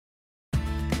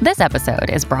This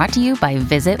episode is brought to you by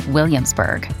Visit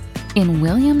Williamsburg. In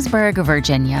Williamsburg,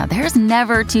 Virginia, there's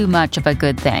never too much of a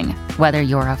good thing. Whether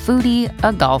you're a foodie,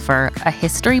 a golfer, a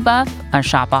history buff, a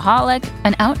shopaholic,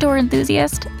 an outdoor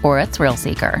enthusiast, or a thrill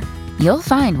seeker, you'll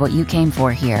find what you came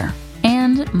for here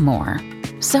and more.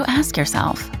 So ask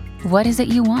yourself, what is it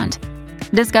you want?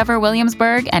 Discover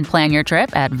Williamsburg and plan your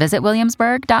trip at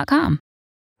visitwilliamsburg.com.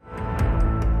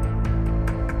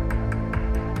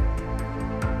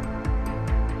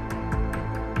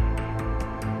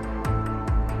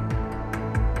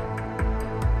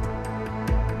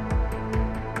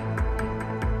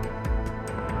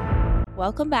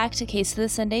 Welcome back to Case of the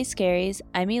Sunday Scaries.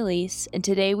 I'm Elise, and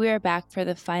today we are back for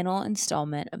the final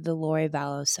installment of the Lori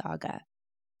Vallow saga.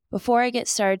 Before I get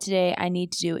started today, I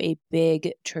need to do a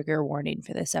big trigger warning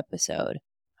for this episode.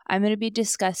 I'm going to be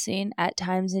discussing, at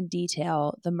times in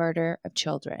detail, the murder of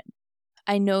children.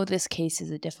 I know this case is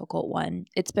a difficult one.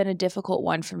 It's been a difficult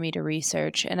one for me to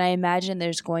research, and I imagine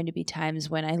there's going to be times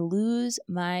when I lose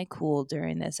my cool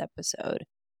during this episode.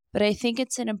 But I think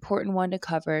it's an important one to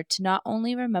cover to not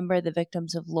only remember the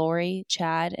victims of Lori,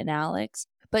 Chad, and Alex,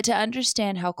 but to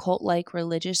understand how cult-like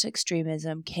religious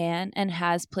extremism can and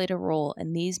has played a role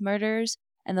in these murders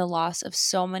and the loss of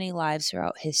so many lives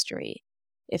throughout history.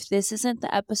 If this isn't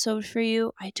the episode for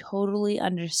you, I totally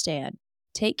understand.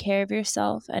 Take care of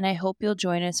yourself, and I hope you'll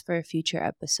join us for a future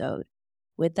episode.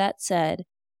 With that said,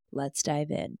 let's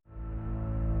dive in.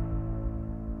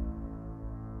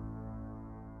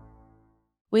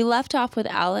 We left off with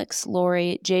Alex,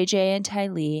 Lori, JJ, and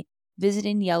Tylee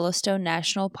visiting Yellowstone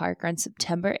National Park on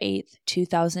September 8th,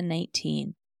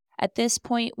 2019. At this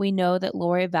point, we know that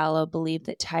Lori Vallow believed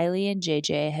that Tylee and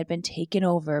JJ had been taken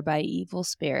over by evil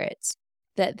spirits,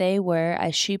 that they were,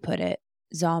 as she put it,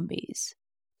 zombies.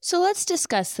 So let's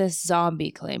discuss this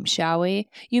zombie claim, shall we?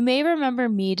 You may remember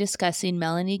me discussing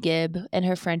Melanie Gibb and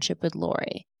her friendship with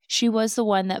Lori. She was the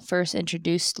one that first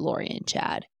introduced Lori and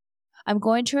Chad. I'm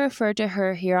going to refer to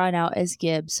her here on out as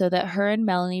Gibb so that her and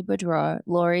Melanie Boudreau,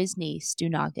 Lori's niece, do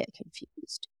not get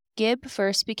confused. Gibb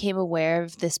first became aware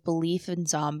of this belief in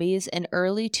zombies in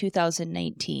early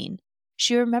 2019.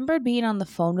 She remembered being on the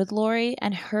phone with Lori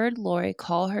and heard Lori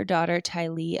call her daughter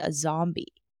Tylee a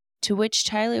zombie, to which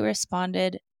Tylee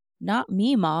responded, "Not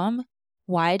me, Mom."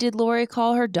 Why did Lori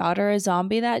call her daughter a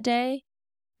zombie that day?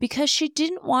 Because she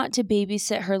didn't want to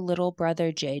babysit her little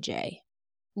brother JJ.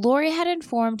 Lori had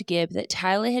informed Gibb that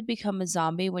Tylee had become a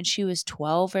zombie when she was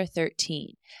 12 or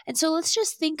 13. And so let's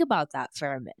just think about that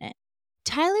for a minute.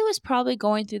 Tylee was probably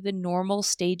going through the normal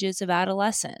stages of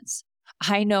adolescence.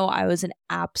 I know I was an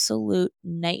absolute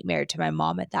nightmare to my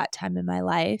mom at that time in my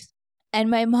life.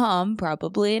 And my mom,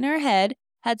 probably in her head,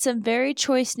 had some very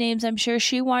choice names I'm sure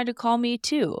she wanted to call me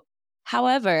too.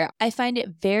 However, I find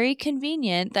it very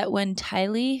convenient that when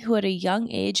Tylee, who at a young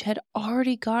age had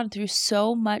already gone through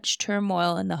so much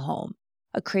turmoil in the home,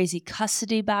 a crazy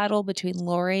custody battle between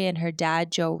Lori and her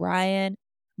dad, Joe Ryan,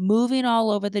 moving all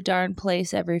over the darn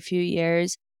place every few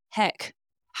years, heck,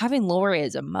 having Lori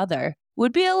as a mother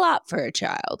would be a lot for a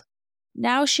child.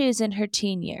 Now she is in her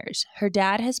teen years. Her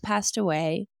dad has passed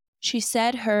away. She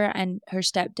said her and her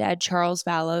stepdad, Charles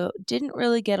Vallow, didn't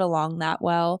really get along that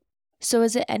well. So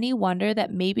is it any wonder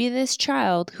that maybe this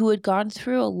child, who had gone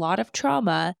through a lot of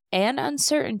trauma and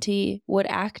uncertainty, would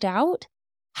act out?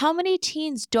 How many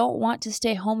teens don't want to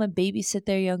stay home and babysit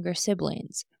their younger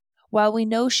siblings? While we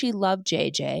know she loved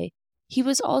JJ, he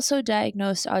was also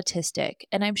diagnosed autistic,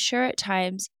 and I'm sure at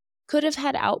times could have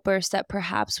had outbursts that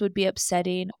perhaps would be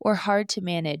upsetting or hard to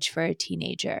manage for a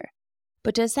teenager.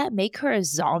 But does that make her a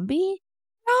zombie?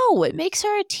 No, it makes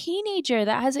her a teenager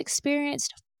that has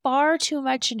experienced far too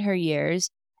much in her years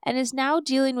and is now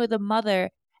dealing with a mother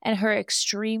and her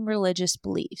extreme religious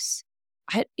beliefs.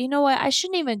 You know what? I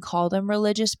shouldn't even call them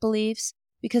religious beliefs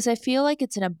because I feel like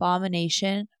it's an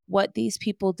abomination what these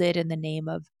people did in the name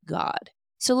of God.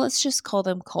 So let's just call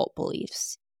them cult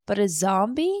beliefs. But a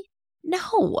zombie?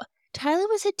 No. Tylee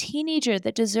was a teenager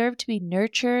that deserved to be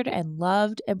nurtured and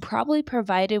loved and probably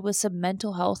provided with some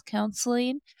mental health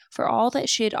counseling for all that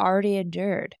she had already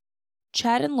endured.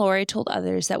 Chad and Lori told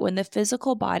others that when the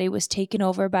physical body was taken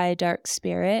over by a dark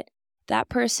spirit, that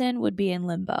person would be in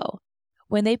limbo.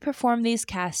 When they performed these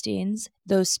castings,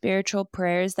 those spiritual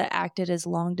prayers that acted as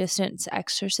long-distance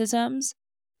exorcisms,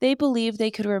 they believed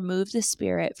they could remove the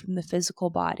spirit from the physical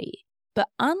body. But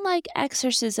unlike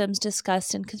exorcisms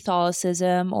discussed in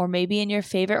Catholicism or maybe in your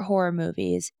favorite horror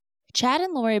movies, Chad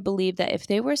and Lori believed that if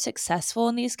they were successful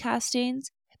in these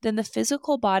castings, then the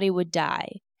physical body would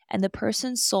die, and the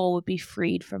person's soul would be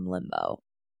freed from limbo.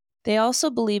 They also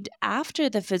believed after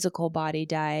the physical body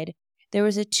died, there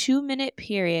was a 2-minute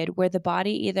period where the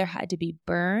body either had to be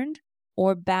burned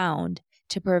or bound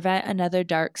to prevent another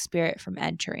dark spirit from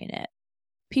entering it.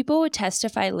 People would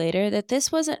testify later that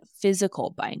this wasn't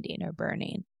physical binding or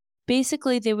burning.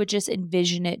 Basically, they would just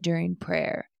envision it during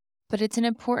prayer. But it's an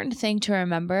important thing to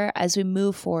remember as we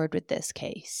move forward with this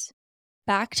case.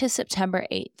 Back to September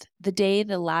 8th, the day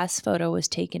the last photo was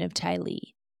taken of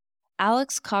Tylee.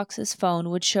 Alex Cox's phone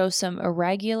would show some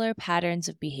irregular patterns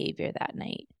of behavior that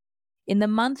night. In the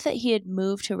month that he had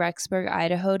moved to Rexburg,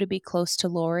 Idaho to be close to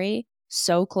Lori,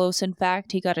 so close in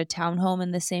fact he got a townhome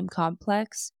in the same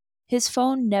complex, his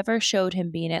phone never showed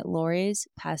him being at Lori's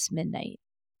past midnight.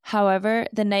 However,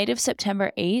 the night of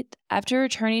September 8th, after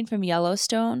returning from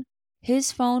Yellowstone,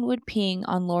 his phone would ping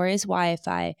on Lori's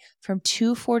Wi-Fi from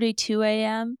 2:42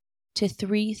 a.m. to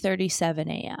 3:37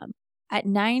 a.m. At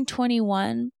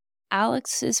 9:21,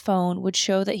 Alex's phone would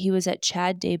show that he was at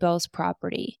Chad Daybell's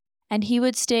property, and he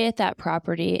would stay at that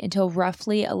property until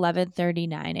roughly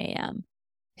 11:39 a.m.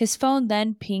 His phone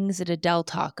then pings at a Del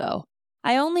Taco.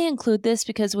 I only include this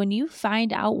because when you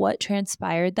find out what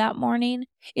transpired that morning,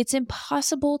 it's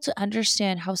impossible to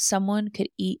understand how someone could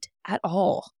eat at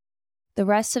all. The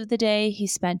rest of the day he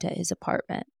spent at his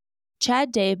apartment.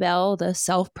 Chad Daybell, the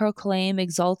self-proclaimed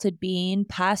exalted being,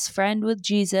 past friend with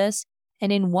Jesus,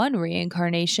 and in one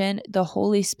reincarnation, the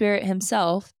Holy Spirit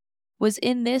himself, was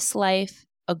in this life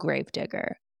a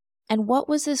gravedigger. And what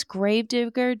was this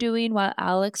gravedigger doing while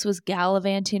Alex was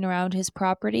gallivanting around his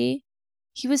property?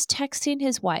 He was texting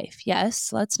his wife.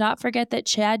 Yes, let's not forget that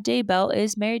Chad Daybell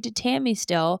is married to Tammy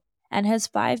still and has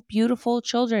 5 beautiful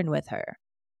children with her.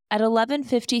 At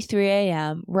 11:53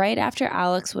 a.m., right after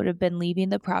Alex would have been leaving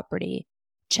the property,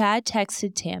 Chad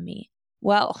texted Tammy,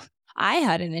 "Well, I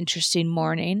had an interesting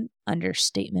morning,"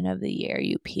 understatement of the year,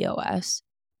 you POS.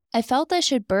 "I felt I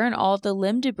should burn all of the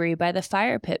limb debris by the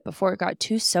fire pit before it got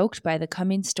too soaked by the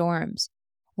coming storms.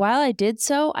 While I did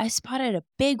so, I spotted a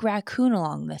big raccoon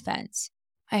along the fence.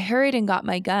 I hurried and got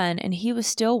my gun, and he was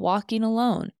still walking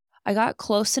alone. I got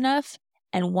close enough,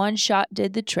 and one shot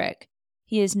did the trick.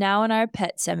 He is now in our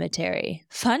pet cemetery.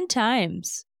 Fun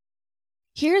times."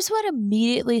 Here's what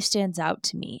immediately stands out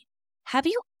to me. Have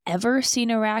you ever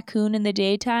seen a raccoon in the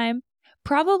daytime?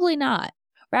 Probably not.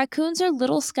 Raccoons are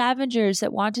little scavengers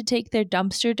that want to take their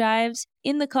dumpster dives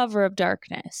in the cover of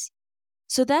darkness.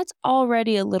 So that's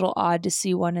already a little odd to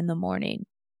see one in the morning.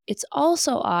 It's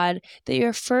also odd that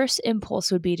your first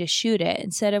impulse would be to shoot it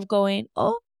instead of going,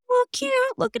 "Oh, cute,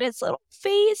 look at its little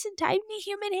face and tiny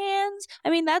human hands." I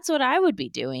mean, that's what I would be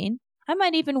doing. I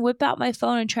might even whip out my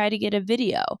phone and try to get a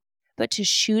video. But to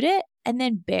shoot it and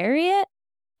then bury it?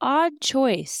 Odd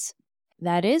choice.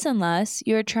 That is, unless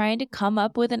you're trying to come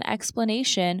up with an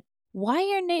explanation why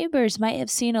your neighbors might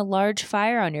have seen a large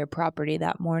fire on your property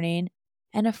that morning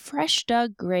and a fresh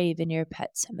dug grave in your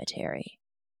pet cemetery.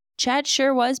 Chad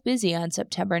sure was busy on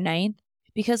September 9th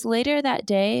because later that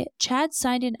day, Chad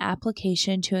signed an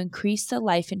application to increase the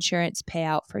life insurance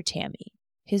payout for Tammy,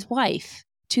 his wife,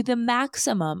 to the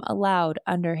maximum allowed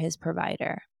under his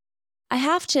provider. I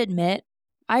have to admit,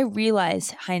 I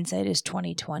realize hindsight is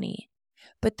 20/20,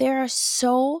 but there are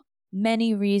so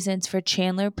many reasons for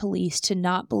Chandler police to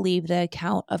not believe the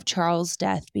account of Charles'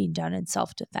 death being done in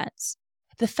self-defense.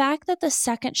 The fact that the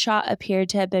second shot appeared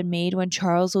to have been made when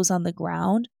Charles was on the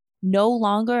ground, no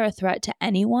longer a threat to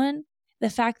anyone, the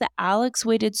fact that Alex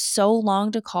waited so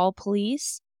long to call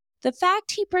police, the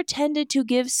fact he pretended to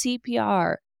give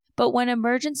CPR, but when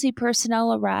emergency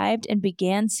personnel arrived and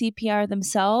began CPR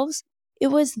themselves, it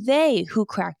was they who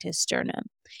cracked his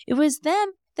sternum. It was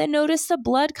them that noticed the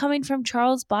blood coming from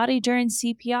Charles' body during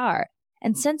CPR,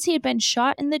 and since he had been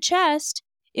shot in the chest,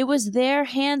 it was their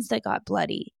hands that got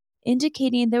bloody,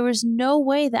 indicating there was no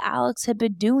way that Alex had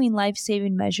been doing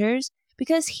life-saving measures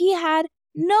because he had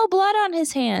no blood on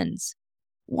his hands.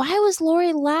 Why was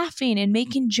Lori laughing and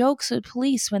making jokes with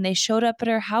police when they showed up at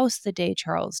her house the day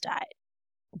Charles died?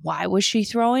 Why was she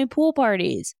throwing pool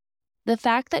parties? The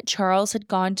fact that Charles had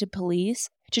gone to police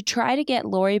to try to get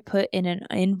Lori put in an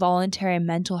involuntary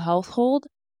mental health hold,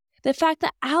 the fact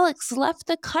that Alex left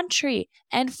the country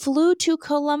and flew to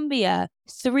Colombia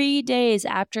 3 days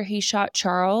after he shot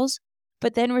Charles,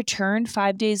 but then returned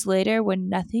 5 days later when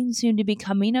nothing seemed to be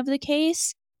coming of the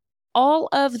case, all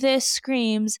of this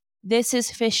screams, this is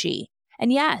fishy.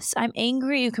 And yes, I'm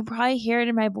angry. You can probably hear it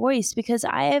in my voice because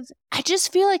I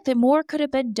just feel like that more could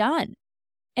have been done.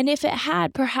 And if it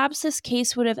had, perhaps this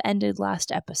case would have ended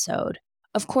last episode.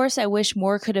 Of course, I wish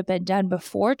more could have been done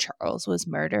before Charles was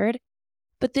murdered,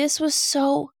 but this was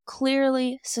so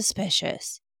clearly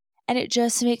suspicious. And it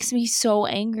just makes me so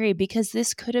angry because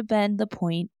this could have been the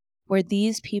point where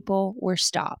these people were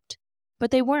stopped.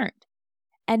 But they weren't.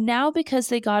 And now because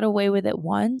they got away with it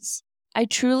once, I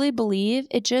truly believe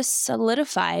it just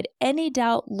solidified any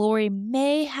doubt Lori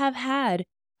may have had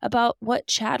about what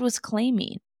Chad was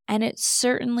claiming, and it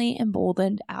certainly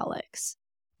emboldened Alex.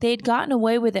 They'd gotten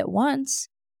away with it once,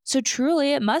 so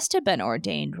truly it must have been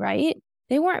ordained, right?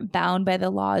 They weren't bound by the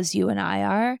laws you and I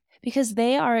are, because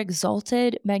they are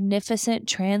exalted, magnificent,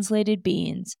 translated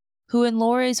beings who, in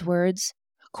Lori's words,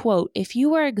 quote, if you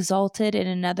were exalted in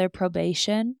another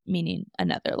probation, meaning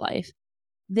another life,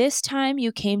 this time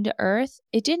you came to earth,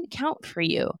 it didn't count for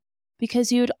you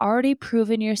because you had already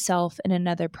proven yourself in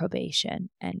another probation,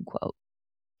 end quote.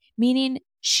 Meaning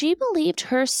she believed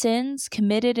her sins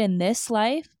committed in this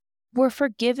life were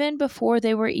forgiven before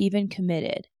they were even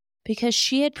committed because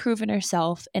she had proven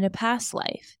herself in a past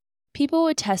life. People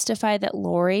would testify that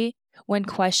Lori, when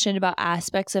questioned about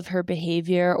aspects of her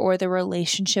behavior or the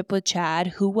relationship with Chad,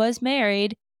 who was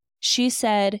married, she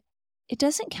said, it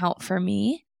doesn't count for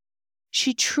me.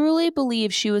 She truly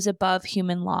believed she was above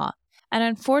human law, and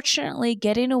unfortunately,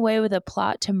 getting away with a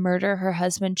plot to murder her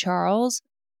husband Charles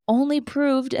only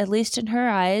proved, at least in her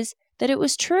eyes, that it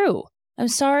was true. I'm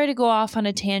sorry to go off on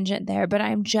a tangent there, but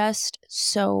I'm just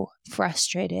so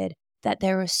frustrated that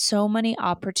there were so many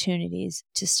opportunities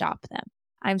to stop them.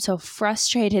 I'm so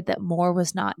frustrated that more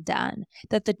was not done,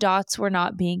 that the dots were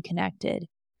not being connected,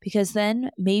 because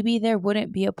then maybe there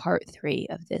wouldn't be a part 3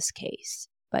 of this case.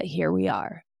 But here we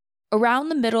are. Around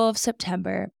the middle of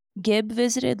September, Gibb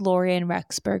visited Lori in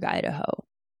Rexburg, Idaho.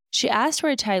 She asked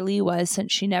where Tylee was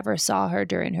since she never saw her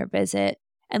during her visit,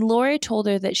 and Lori told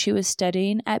her that she was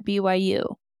studying at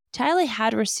BYU. Tylee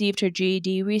had received her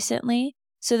GED recently,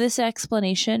 so this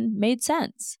explanation made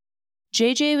sense.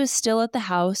 JJ was still at the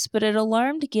house, but it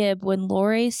alarmed Gibb when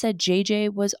Lori said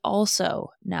JJ was also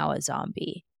now a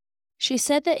zombie. She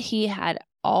said that he had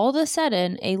all of a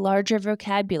sudden a larger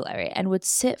vocabulary and would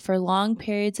sit for long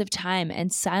periods of time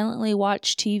and silently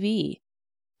watch TV.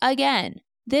 Again,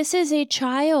 this is a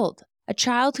child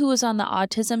who was on the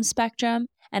autism spectrum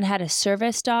and had a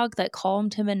service dog that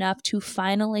calmed him enough to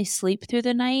finally sleep through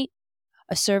the night.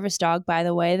 A service dog, by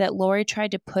the way, that Lori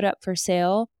tried to put up for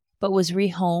sale but was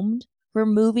rehomed,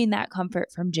 removing that comfort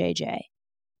from JJ.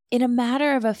 In a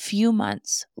matter of a few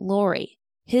months, Lori,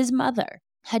 his mother,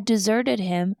 had deserted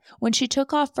him when she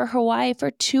took off for Hawaii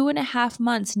for 2.5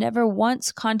 months, never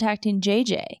once contacting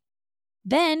JJ.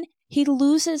 Then he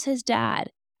loses his dad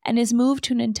and is moved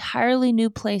to an entirely new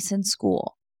place in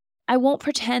school. I won't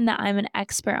pretend that I'm an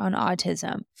expert on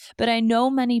autism, but I know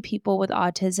many people with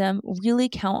autism really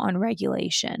count on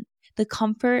regulation, the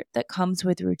comfort that comes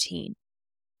with routine.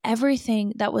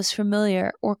 Everything that was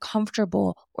familiar or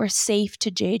comfortable or safe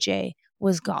to JJ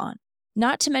was gone.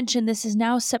 Not to mention this is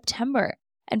now September,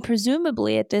 and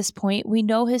presumably at this point we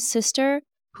know his sister,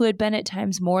 who had been at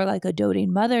times more like a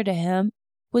doting mother to him,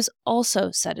 was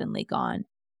also suddenly gone.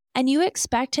 And you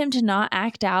expect him to not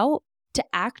act out? To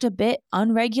act a bit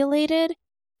unregulated?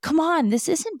 Come on, this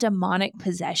isn't demonic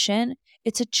possession.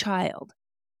 It's a child,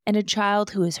 and a child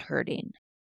who is hurting.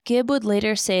 Gibb would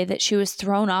later say that she was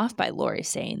thrown off by Lori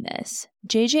saying this.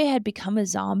 JJ had become a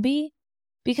zombie?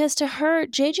 Because to her,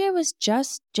 JJ was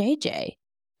just JJ,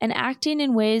 and acting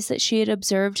in ways that she had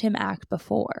observed him act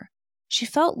before. She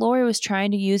felt Lori was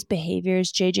trying to use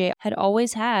behaviors JJ had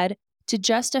always had to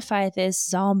justify this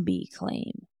zombie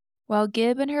claim. While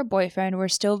Gibb and her boyfriend were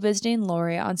still visiting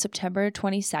Lori on September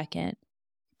 22nd,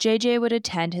 JJ would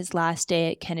attend his last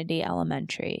day at Kennedy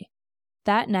Elementary.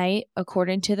 That night,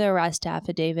 according to the arrest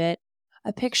affidavit,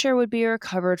 a picture would be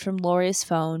recovered from Lori's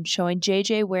phone showing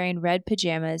JJ wearing red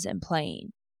pajamas and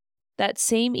playing. That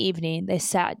same evening, they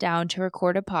sat down to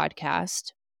record a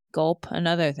podcast. Gulp,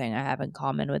 another thing I have in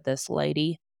common with this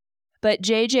lady. But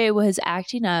JJ was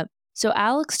acting up, so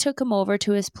Alex took him over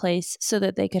to his place so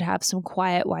that they could have some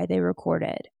quiet while they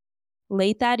recorded.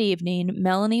 Late that evening,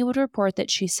 Melanie would report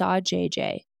that she saw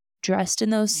JJ, dressed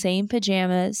in those same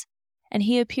pajamas, and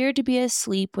he appeared to be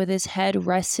asleep with his head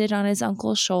rested on his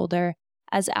uncle's shoulder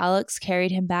as Alex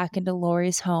carried him back into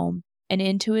Lori's home and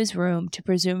into his room to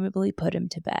presumably put him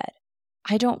to bed.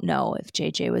 I don't know if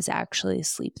JJ was actually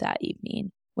asleep that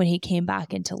evening when he came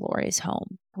back into Lori's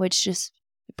home, which just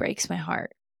breaks my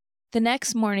heart. The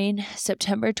next morning,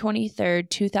 September 23rd,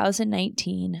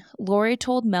 2019, Lori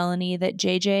told Melanie that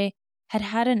JJ had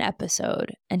had an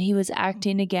episode and he was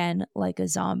acting again like a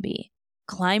zombie,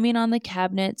 climbing on the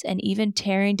cabinets and even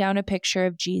tearing down a picture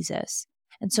of Jesus,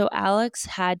 and so Alex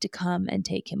had to come and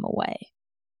take him away.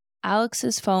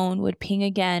 Alex's phone would ping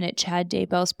again at Chad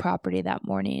Daybell's property that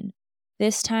morning.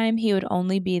 This time, he would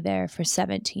only be there for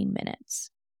 17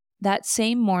 minutes. That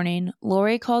same morning,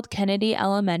 Lori called Kennedy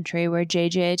Elementary, where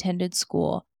JJ attended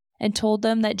school, and told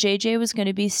them that JJ was going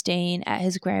to be staying at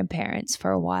his grandparents'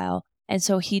 for a while, and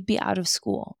so he'd be out of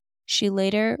school. She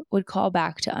later would call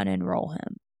back to unenroll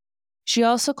him. She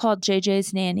also called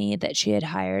JJ's nanny that she had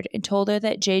hired and told her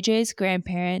that JJ's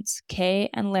grandparents, Kay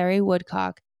and Larry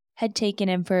Woodcock, had taken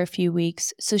him for a few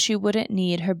weeks, so she wouldn't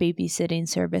need her babysitting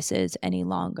services any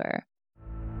longer.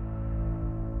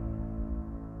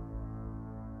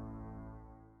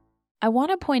 I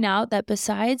want to point out that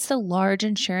besides the large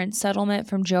insurance settlement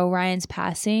from Joe Ryan's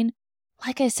passing,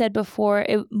 like I said before,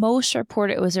 most report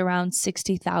it was around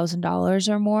 $60,000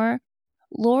 or more.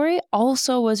 Lori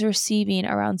also was receiving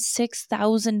around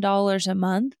 $6,000 a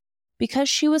month because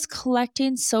she was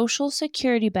collecting Social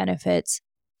Security benefits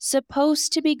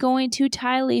supposed to be going to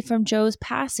Tylee from Joe's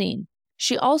passing.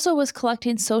 She also was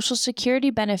collecting Social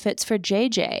Security benefits for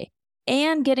JJ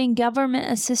and getting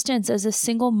government assistance as a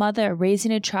single mother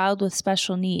raising a child with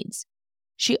special needs.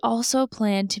 She also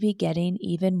planned to be getting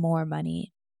even more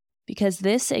money because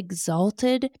this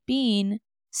exalted being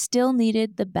still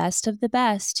needed the best of the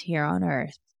best here on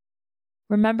Earth.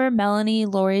 Remember Melanie,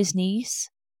 Lori's niece?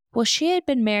 Well, she had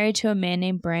been married to a man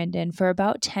named Brandon for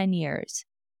about 10 years.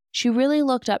 She really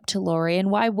looked up to Lori,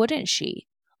 and why wouldn't she?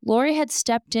 Lori had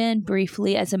stepped in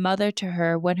briefly as a mother to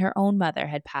her when her own mother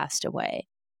had passed away.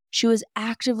 She was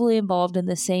actively involved in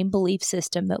the same belief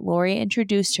system that Lori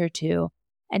introduced her to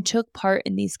and took part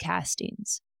in these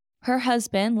castings. Her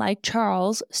husband, like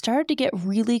Charles, started to get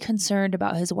really concerned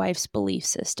about his wife's belief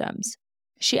systems.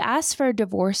 She asked for a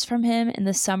divorce from him in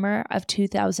the summer of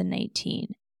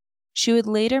 2019. She would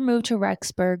later move to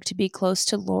Rexburg to be close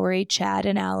to Lori, Chad,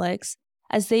 and Alex,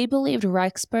 as they believed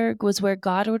Rexburg was where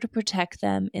God would protect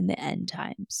them in the end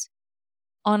times.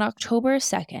 On October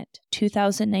 2nd,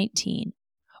 2019,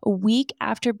 a week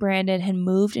after Brandon had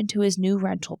moved into his new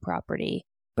rental property,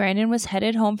 Brandon was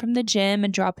headed home from the gym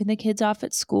and dropping the kids off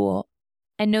at school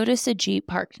and noticed a Jeep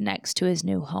parked next to his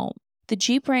new home. The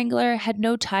Jeep Wrangler had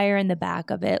no tire in the back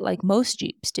of it like most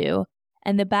Jeeps do,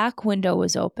 and the back window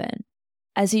was open.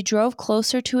 As he drove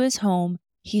closer to his home,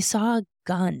 he saw a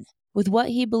gun with what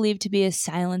he believed to be a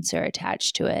silencer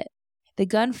attached to it. The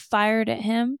gun fired at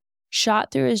him, shot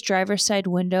through his driver's side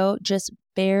window, just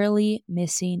barely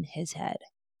missing his head.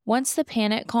 Once the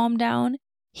panic calmed down,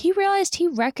 he realized he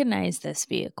recognized this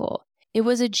vehicle. It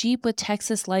was a Jeep with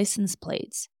Texas license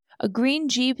plates, a green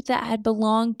Jeep that had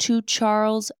belonged to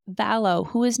Charles Vallow,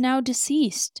 who is now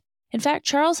deceased. In fact,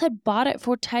 Charles had bought it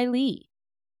for Tylee.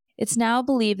 It's now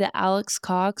believed that Alex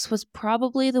Cox was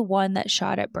probably the one that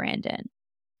shot at Brandon.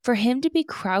 For him to be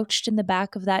crouched in the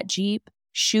back of that Jeep,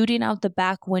 shooting out the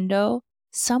back window,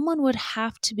 someone would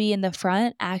have to be in the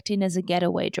front acting as a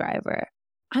getaway driver.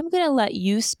 I'm going to let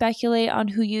you speculate on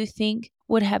who you think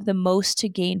would have the most to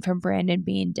gain from Brandon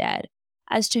being dead,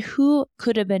 as to who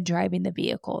could have been driving the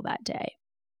vehicle that day.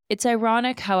 It's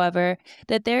ironic, however,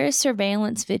 that there is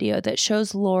surveillance video that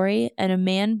shows Lori and a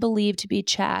man believed to be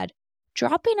Chad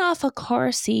dropping off a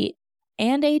car seat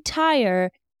and a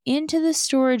tire into the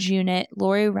storage unit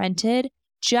Lori rented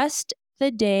just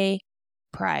the day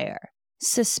prior.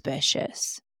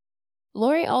 Suspicious.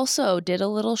 Lori also did a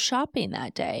little shopping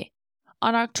that day.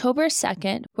 On October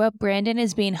 2nd, while Brandon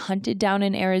is being hunted down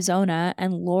in Arizona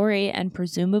and Lori and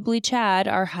presumably Chad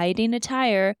are hiding a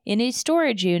tire in a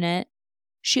storage unit,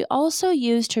 she also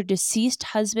used her deceased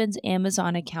husband's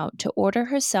Amazon account to order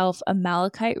herself a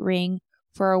malachite ring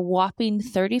for a whopping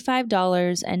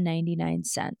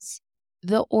 $35.99.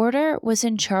 The order was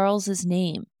in Charles's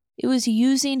name. It was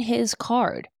using his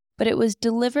card, but it was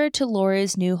delivered to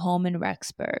Lori's new home in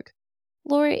Rexburg.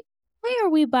 Lori, why are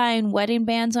we buying wedding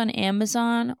bands on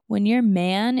Amazon when your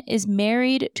man is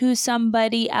married to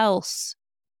somebody else?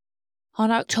 On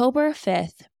October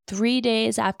 5th, 3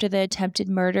 days after the attempted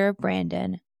murder of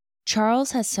Brandon,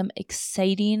 Charles has some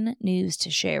exciting news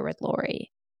to share with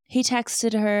Lori. He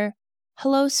texted her,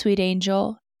 "Hello, sweet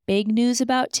angel. Big news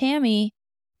about Tammy.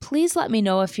 Please let me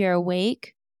know if you're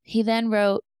awake." He then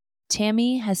wrote,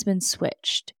 "Tammy has been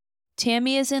switched.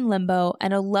 Tammy is in limbo,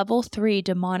 and a level 3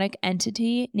 demonic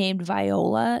entity named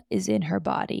Viola is in her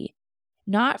body.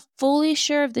 Not fully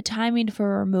sure of the timing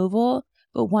for removal,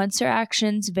 but once her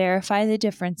actions verify the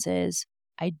differences,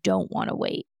 I don't want to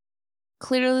wait."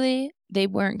 Clearly, they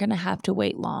weren't going to have to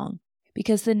wait long,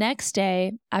 because the next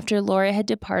day, after Lori had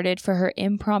departed for her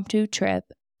impromptu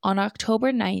trip, on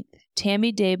October 9th,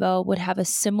 Tammy Daybell would have a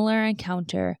similar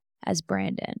encounter as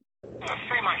Brandon.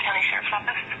 Fremont County Sheriff's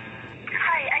Office.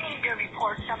 Hi, I need to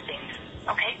report something.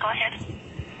 Okay, go ahead.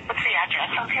 What's the address?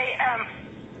 Okay,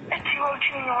 at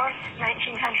 202 North,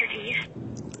 1900 East.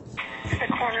 The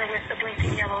corner with the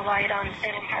blinking yellow light on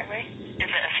Salem Highway. Is it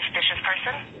a suspicious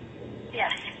person?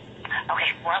 Yes.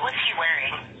 Okay, what was he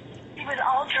wearing? He was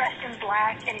all dressed in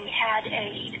black, and he had a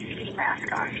ski mask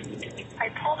on.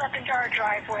 I pulled up into our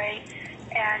driveway,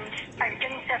 and I was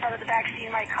getting stuff out of the back seat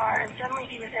of my car, and suddenly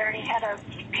he was there, and he had a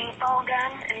paintball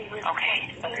gun, and he was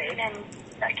aiming, and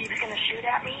like he was going to shoot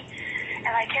at me.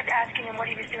 And I kept asking him what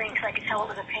he was doing because I could tell it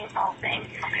was a paintball thing.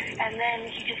 And then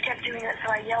he just kept doing it,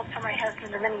 so I yelled for my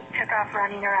husband, and then he took off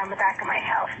running around the back of my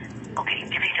house. Okay,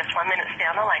 give me just 1 minute. Stay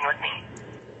on the line with me.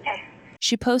 Okay.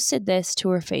 She posted this to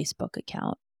her Facebook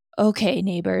account. Okay,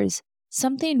 neighbors,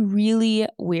 something really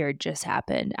weird just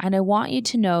happened, and I want you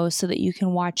to know so that you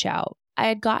can watch out. I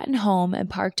had gotten home and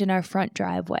parked in our front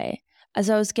driveway. As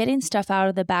I was getting stuff out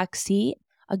of the back seat,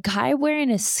 a guy wearing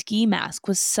a ski mask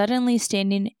was suddenly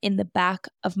standing in the back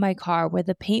of my car with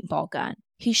a paintball gun.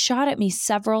 He shot at me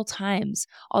several times,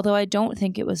 although I don't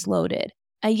think it was loaded.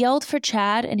 I yelled for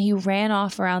Chad, and he ran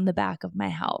off around the back of my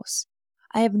house.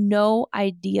 I have no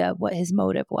idea what his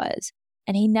motive was,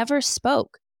 and he never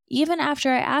spoke, even after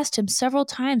I asked him several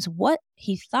times what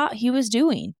he thought he was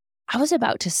doing. I was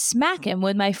about to smack him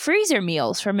with my freezer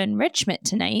meals from enrichment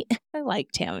tonight. I like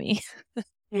Tammy.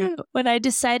 When I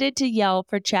decided to yell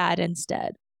for Chad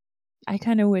instead. I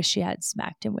kind of wish she had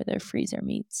smacked him with her freezer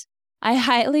meats. I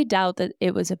highly doubt that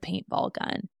it was a paintball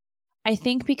gun. I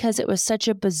think because it was such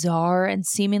a bizarre and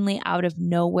seemingly out of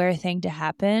nowhere thing to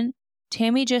happen,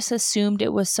 Tammy just assumed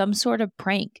it was some sort of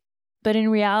prank. But in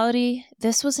reality,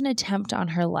 this was an attempt on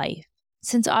her life.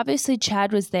 Since obviously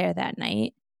Chad was there that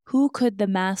night, who could the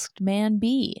masked man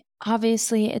be?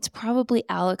 Obviously, it's probably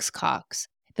Alex Cox,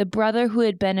 the brother who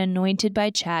had been anointed by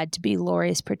Chad to be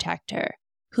Lori's protector,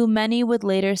 who many would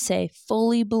later say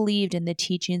fully believed in the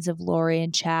teachings of Lori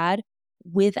and Chad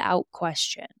without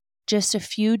question. Just a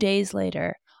few days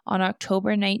later, on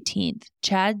October 19th,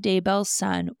 Chad Daybell's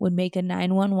son would make a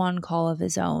 911 call of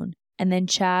his own, and then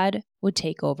Chad would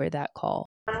take over that call.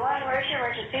 Where's your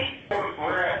emergency?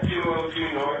 We're at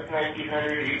 202 North,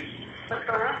 1900 East. What's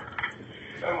going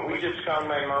on? We just found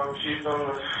my mom. She's on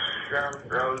the ground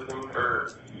frozen, or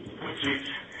she's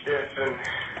stiff, and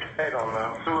I don't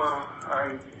know. Well,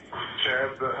 I'm Chad,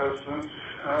 the husband.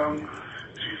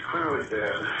 She's clearly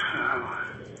dead.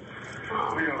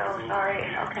 We don't So know. sorry.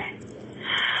 Okay.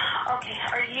 Okay,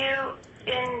 are you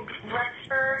in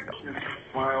Rexburg? It's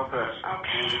a mile past.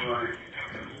 Okay. Anyway.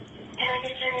 Can I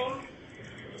get your name?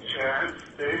 Chad,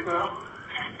 Daybell.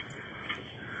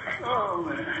 Oh,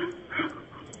 man.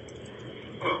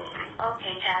 Oh.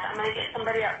 Okay, Chad, I'm going to get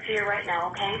somebody up to you right now,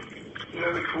 okay?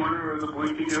 Yeah, the corner of the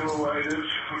blinking yellow light is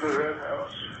the red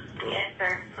house. Yes,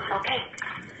 sir. Okay.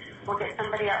 We'll get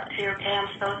somebody up to you, okay? I'm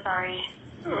so sorry.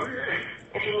 Okay.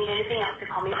 If you need anything else, you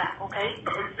call me back, okay?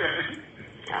 Okay.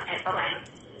 Okay, bye-bye.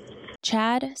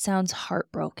 Chad sounds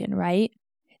heartbroken, right?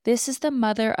 This is the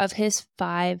mother of his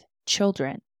 5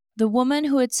 children, the woman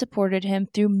who had supported him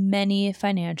through many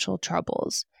financial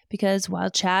troubles. Because while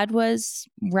Chad was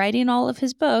writing all of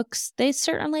his books, they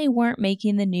certainly weren't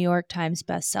making the New York Times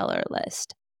bestseller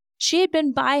list. She had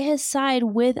been by his side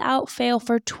without fail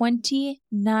for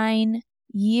 29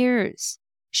 years.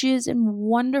 She is in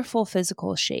wonderful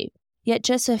physical shape. Yet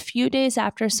just a few days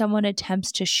after someone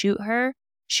attempts to shoot her,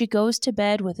 she goes to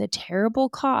bed with a terrible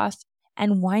cough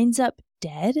and winds up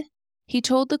dead. He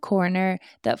told the coroner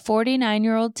that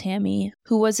 49-year-old Tammy,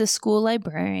 who was a school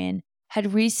librarian,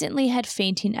 had recently had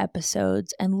fainting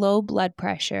episodes and low blood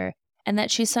pressure, and that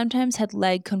she sometimes had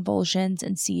leg convulsions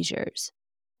and seizures.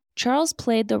 Charles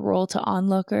played the role to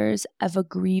onlookers of a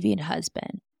grieving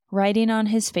husband, writing on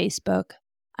his Facebook,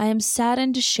 "I am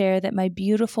saddened to share that my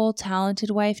beautiful, talented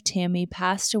wife Tammy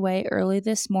passed away early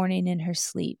this morning in her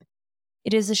sleep.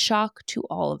 It is a shock to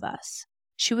all of us.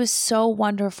 She was so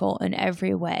wonderful in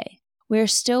every way. We are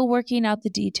still working out the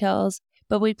details,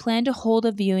 but we plan to hold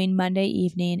a viewing Monday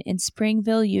evening in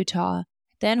Springville, Utah,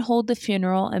 then hold the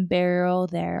funeral and burial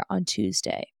there on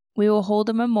Tuesday. We will hold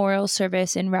a memorial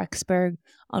service in Rexburg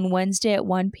on Wednesday at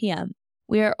 1 p.m.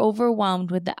 We are overwhelmed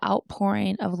with the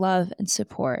outpouring of love and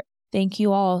support. Thank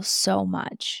you all so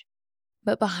much."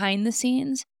 But behind the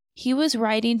scenes, he was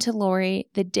writing to Lori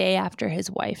the day after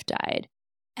his wife died.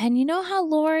 And you know how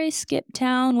Lori skipped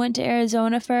town, went to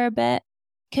Arizona for a bit?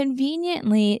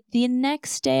 Conveniently, the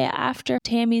next day after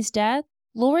Tammy's death,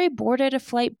 Lori boarded a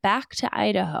flight back to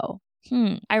Idaho.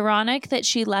 Ironic that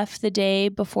she left the day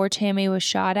before Tammy was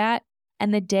shot at,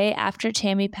 and the day after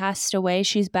Tammy passed away,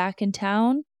 she's back in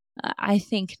town? I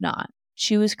think not.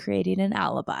 She was creating an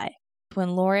alibi.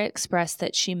 When Lori expressed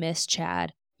that she missed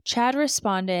Chad, Chad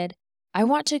responded, "I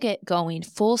want to get going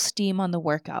full steam on the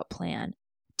workout plan.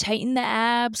 Tighten the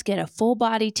abs, get a full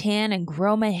body tan, and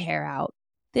grow my hair out.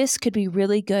 This could be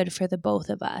really good for the both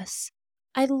of us."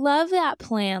 "I love that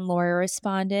plan," Lori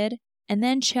responded. And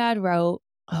then Chad wrote,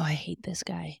 Oh, I hate this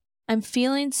guy. I'm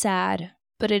feeling sad,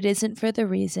 but it isn't for the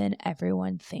reason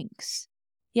everyone thinks.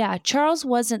 Yeah, Charles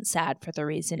wasn't sad for the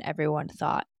reason everyone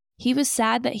thought. He was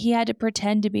sad that he had to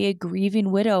pretend to be a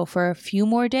grieving widow for a few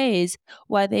more days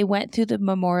while they went through the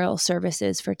memorial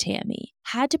services for Tammy.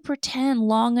 Had to pretend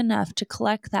long enough to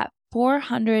collect that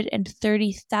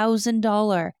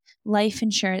 $430,000 life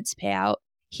insurance payout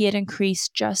he had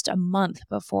increased just a month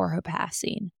before her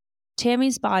passing.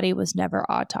 Tammy's body was never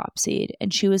autopsied,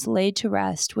 and she was laid to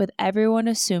rest with everyone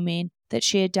assuming that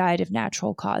she had died of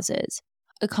natural causes,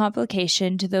 a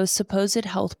complication to those supposed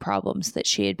health problems that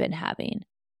she had been having.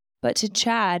 But to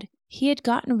Chad, he had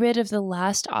gotten rid of the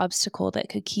last obstacle that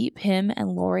could keep him and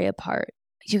Lori apart.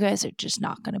 You guys are just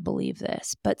not going to believe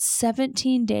this, but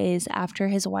 17 days after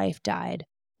his wife died,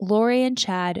 Lori and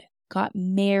Chad got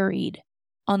married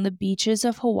on the beaches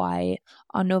of Hawaii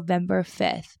on November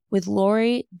 5th, with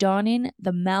Lori donning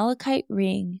the malachite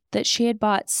ring that she had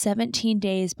bought 17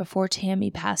 days before Tammy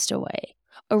passed away,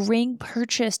 a ring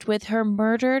purchased with her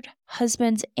murdered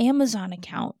husband's Amazon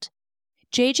account.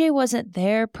 JJ wasn't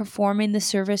there performing the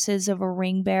services of a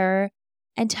ring bearer,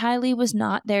 and Tylee was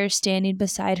not there standing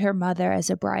beside her mother as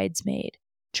a bridesmaid.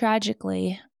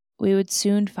 Tragically, we would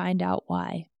soon find out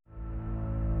why.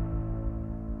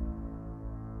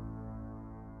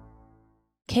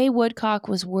 Kay Woodcock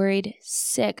was worried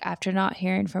sick after not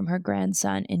hearing from her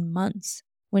grandson in months.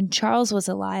 When Charles was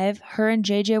alive, her and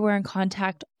JJ were in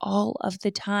contact all of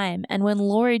the time, and when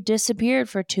Lori disappeared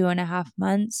for 2.5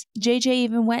 months, JJ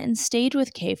even went and stayed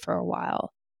with Kay for a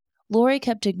while. Lori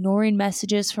kept ignoring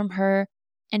messages from her,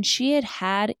 and she had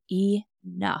had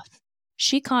enough.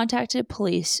 She contacted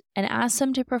police and asked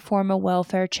them to perform a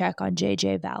welfare check on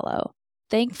JJ Vallow.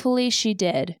 Thankfully, she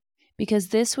did, because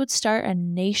this would start a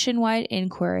nationwide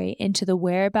inquiry into the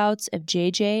whereabouts of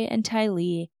JJ and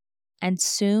Tylee, and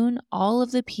soon all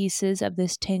of the pieces of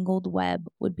this tangled web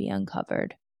would be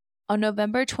uncovered. On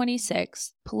November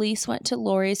 26th, police went to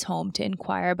Lori's home to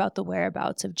inquire about the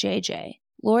whereabouts of JJ.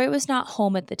 Lori was not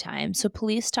home at the time, so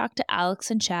police talked to Alex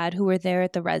and Chad, who were there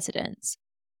at the residence.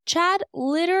 Chad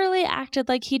literally acted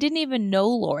like he didn't even know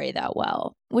Lori that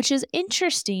well, which is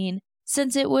interesting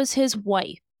since it was his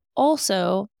wife.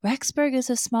 Also, Rexburg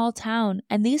is a small town,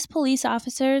 and these police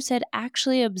officers had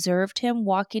actually observed him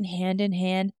walking hand in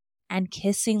hand and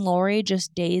kissing Lori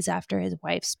just days after his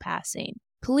wife's passing.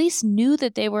 Police knew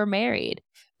that they were married,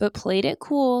 but played it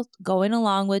cool, going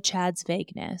along with Chad's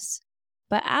vagueness.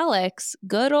 But Alex,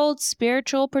 good old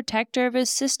spiritual protector of his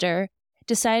sister,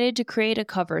 decided to create a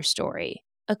cover story.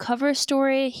 A cover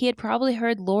story he had probably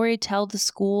heard Lori tell the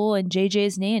school and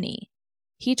JJ's nanny.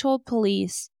 He told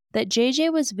police that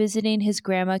JJ was visiting his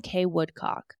grandma Kay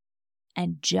Woodcock.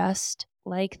 And just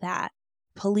like that,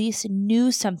 police knew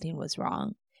something was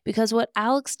wrong. Because what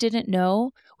Alex didn't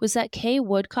know was that Kay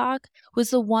Woodcock was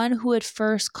the one who had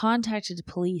first contacted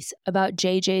police about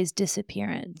JJ's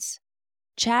disappearance.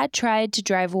 Chad tried to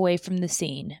drive away from the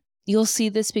scene. You'll see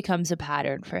this becomes a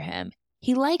pattern for him.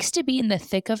 He likes to be in the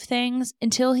thick of things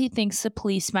until he thinks the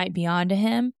police might be onto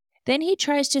him. Then he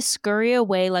tries to scurry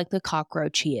away like the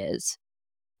cockroach he is.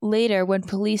 Later, when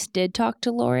police did talk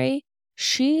to Lori,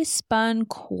 she spun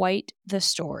quite the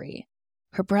story.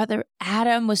 Her brother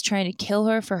Adam was trying to kill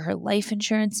her for her life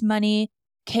insurance money.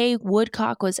 Kay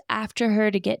Woodcock was after her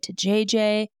to get to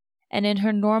JJ. And in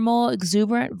her normal,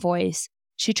 exuberant voice,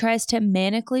 she tries to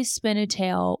manically spin a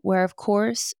tale where, of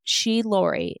course, she,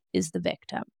 Lori, is the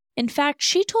victim. In fact,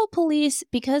 she told police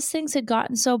because things had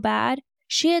gotten so bad,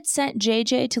 she had sent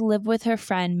JJ to live with her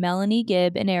friend Melanie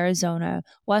Gibb in Arizona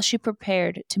while she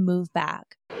prepared to move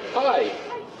back. Hi,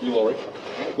 you Lori.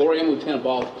 Lori, I'm Lieutenant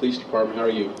Ball at the police department. How are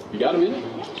you? You got a minute?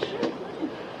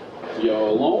 You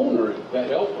alone, or that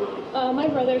help? My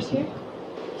brother's here.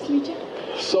 Nice to meet you.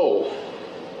 So,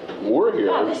 we're here.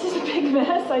 Yeah, this is a big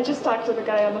mess. I just talked to the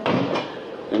guy on the phone.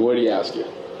 And what did he ask you?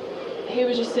 He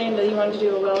was just saying that he wanted to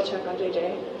do a well check on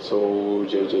JJ. So,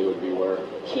 JJ would be where?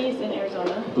 He's in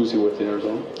Arizona. Who's he with in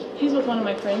Arizona? He's with one of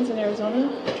my friends in Arizona.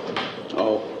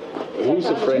 Oh. Who's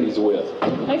the friend he's with?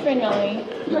 My friend Melanie.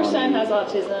 Her son has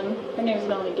autism. Her name's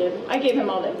Melanie Gibb. I gave him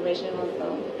all the information on the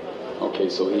phone. Okay,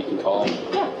 so he can call him.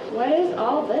 Yeah. What is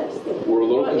all this? We're a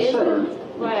little What concerned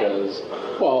Why? because,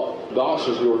 well, the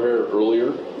officers who were here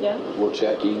earlier Yeah. were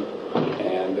checking,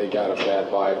 and they got a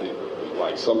bad vibe that,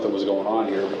 like, something was going on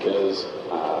here because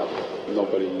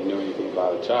nobody knew anything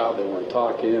about a child. They weren't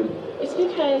talking. It's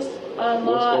because a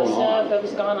lot of stuff that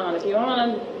was going on. If you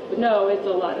want to know, it's a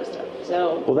lot of stuff.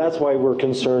 So. Well, that's why we're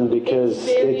concerned, because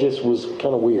it just was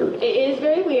kind of weird. It is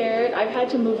very weird. I've had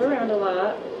to move around a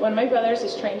lot. One of my brothers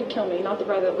is trying to kill me. Not the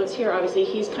brother that lives here, obviously.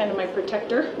 He's kind of my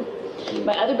protector.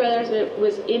 My other brother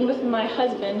was in with my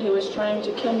husband, who was trying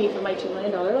to kill me for my $2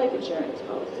 million life insurance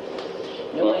policy.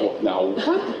 Now,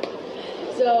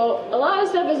 So a lot of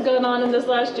stuff has gone on in this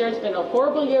last year. It's been a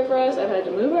horrible year for us. I've had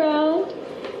to move around.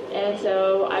 And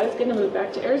so I was going to move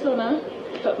back to Arizona,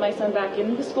 put my son back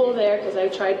in the school there, because I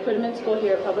tried to put him in school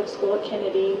here, public school at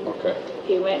Kennedy. okay.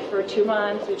 He went for 2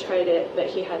 months. We tried it, but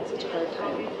he had such a hard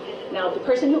time. Now, the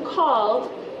person who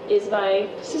called is my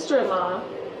sister-in-law,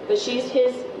 but she's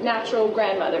his natural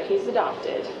grandmother. He's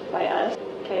adopted by us.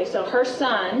 Okay, so her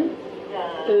son,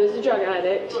 who is a drug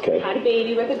addict, had a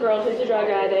baby with a girl who's a drug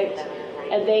addict,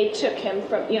 and they took him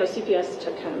from, CPS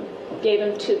took him, gave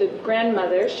him to the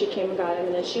grandmother. She came and got him,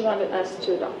 and then she wanted us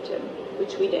to adopt him,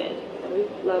 which we did. And we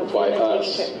loved By him and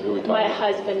us, taking care. who we talking My about?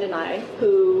 husband and I,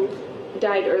 who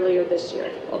died earlier this year.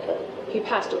 Okay. He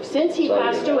passed away. Since he Sorry to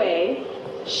passed hear that. away,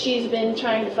 she's been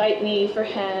trying to fight me for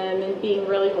him and being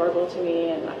really horrible to me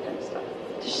and that kind of stuff.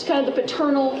 So she's kind of the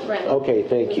paternal friend. Okay,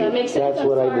 thank Does you. that make sense? That's I'm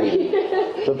what I sorry.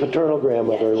 needed. The paternal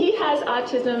grandmother. He has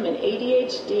autism and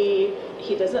ADHD.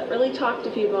 He doesn't really talk to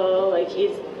people. Like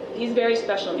he's very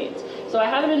special needs. So I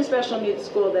had him in a special needs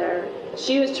school there.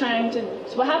 She was trying to.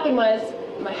 So what happened was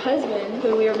my husband,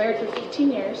 who we were married for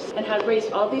 15 years and had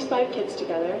raised all these 5 kids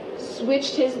together,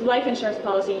 switched his life insurance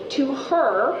policy to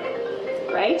her,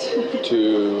 right?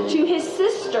 To his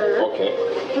sister, Okay.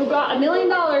 who got $1 million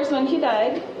when he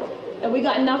died. And we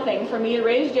got nothing for me to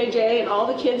raise JJ, and all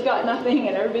the kids got nothing,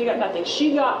 and everybody got nothing.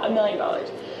 She got $1 million.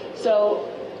 So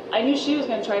I knew she was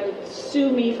going to try to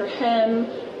sue me for him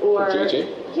or... For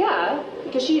JJ? Yeah,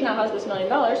 because she now has this $1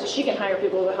 million, so she can hire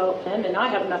people to help him, and I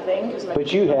have nothing.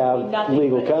 But you have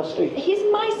legal custody. He's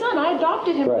my son. I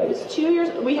adopted him when he was 2 years.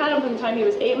 We had him from the time he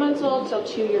was 8 months old till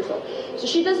 2 years old. So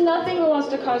she does nothing but wants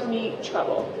to cause me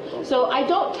trouble. So I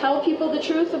don't tell people the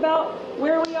truth about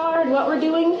where we are and what we're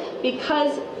doing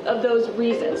because of those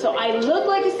reasons. So I look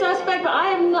like a suspect, but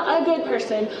I am not a good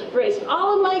person. Raised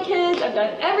all of my kids. I've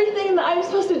done everything that I'm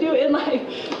supposed to do in life,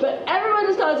 but everyone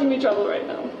is causing me trouble right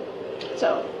now.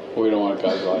 So. We don't want to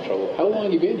cause a lot of trouble. How long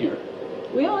have you been here?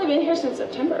 We've only been here since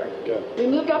September. Okay. We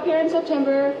moved up here in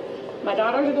September. My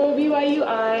daughter to go to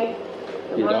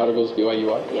BYUI. Your daughter goes to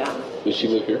BYUI? Yeah. Does she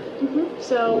live here? Mm-hmm.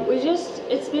 So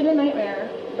it's been a nightmare.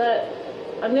 But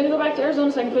I'm going to go back to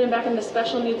Arizona so I can put him back in the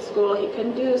special needs school. He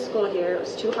couldn't do the school here. It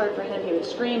was too hard for him. He would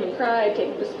scream and cry,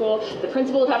 take him to school. The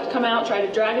principal would have to come out, try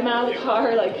to drag him out of the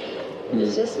car. Like,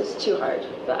 it just was too hard.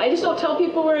 But I just don't tell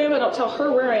people where I am. I don't tell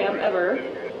her where I am ever.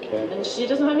 Okay. And she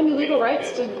doesn't have any legal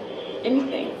rights to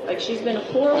anything. Like, she's been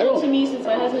horrible to me since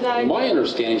my husband died. My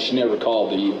understanding, she never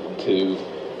called to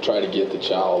try to get the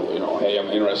child, hey, I'm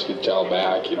interested in the child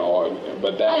back,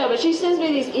 but that... I know, but she sends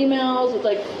me these emails with,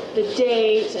 like, the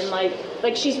dates and, like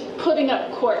she's putting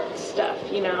up court stuff,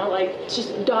 like,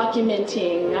 just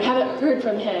documenting. I haven't heard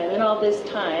from him in all this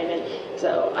time, and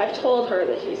so I've told her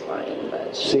that he's fine,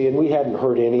 but... See, and we hadn't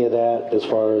heard any of that as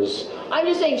far as... I'm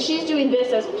just saying she's doing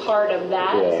this as part of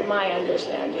that, is my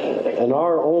understanding. And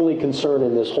our only concern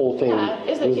in this whole thing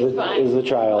is that he's fine. Is the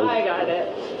child. I got it.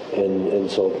 And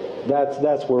so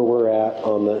that's where we're at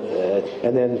on the...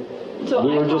 and then So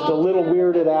we were just a little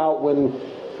weirded out when...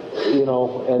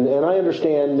 and I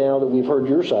understand now that we've heard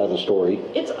your side of the story.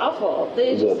 It's awful. I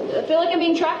feel like I'm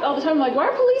being tracked all the time. I'm like, why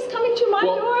are police coming to my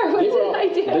door? What did I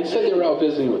do? They said they were out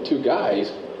visiting with 2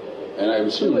 guys, and I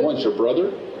assume one's your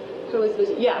brother. Who was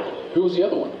visiting? Yeah. Who was the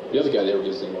other one? The other guy they were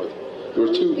visiting with. There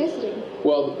were 2. Visiting.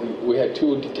 Well, we had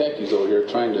 2 detectives over here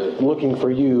trying to... Looking for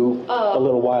you a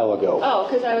little while ago. Oh,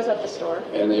 because I was at the store.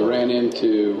 And they ran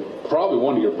into probably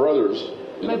one of your brothers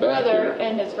in My the back brother here.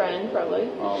 and his friend, probably.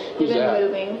 Oh, who's They've been that?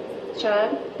 moving.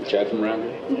 Chad. Chad from around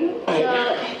here?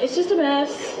 It's just a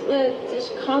mess. It's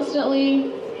just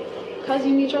constantly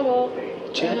causing me trouble.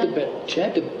 Chad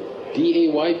the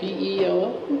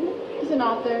D-A-Y-B-E-L-L? He's an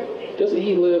author. Doesn't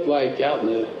he live like out in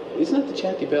the... Isn't that the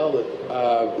Chatty Bell that...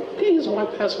 didn't his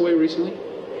wife pass away recently?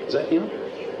 Is that him?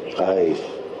 I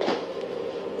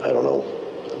don't know.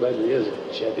 I bet it is.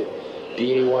 Chatty.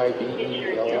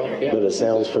 D-A-Y-B-E-L-L. Yeah. But it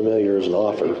sounds familiar as an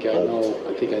author. I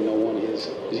think I know one of his.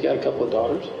 He's got a couple of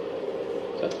daughters.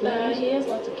 He has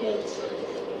lots of kids.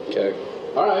 Okay.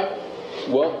 All right.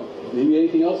 Well, need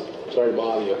anything else? Sorry to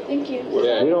bother you. Thank you.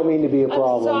 Yeah. We don't mean to be a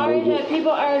problem. I'm sorry that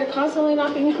people are constantly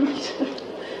knocking on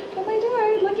my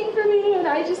door looking for me, and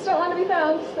I just don't want to be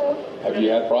found. So. Have you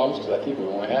had problems? Because I think we've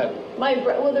only had...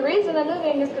 Well, the reason I'm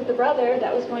moving is because the brother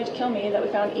that was going to kill me, that we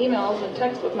found emails and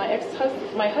texts with my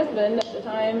husband at the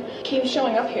time, came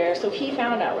showing up here, so he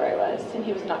found out where I was, and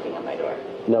he was knocking on my door.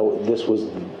 No, this was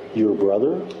your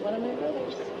brother? One of my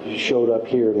brothers. He showed up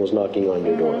here and was knocking on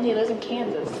your door. He lives in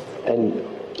Kansas. And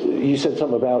you said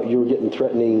something about you were getting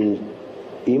threatening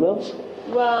Emails?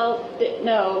 Well,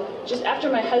 no. Just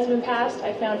after my husband passed,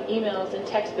 I found emails and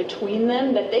texts between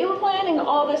them that they were planning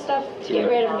all this stuff to get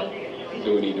rid of me.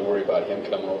 Do we need to worry about him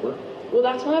coming over? Well,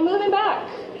 that's why I'm moving back.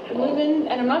 I'm moving,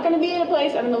 and I'm not going to be in a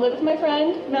place. I'm going to live with my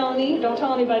friend, Melanie. Don't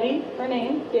tell anybody her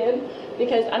name, Gib,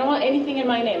 because I don't want anything in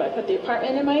my name. I put the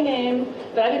apartment in my name,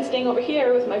 but I've been staying over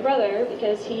here with my brother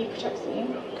because he protects me.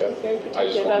 Okay. He's very I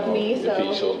just protective want of to know me.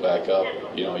 if he shows back up,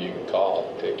 you can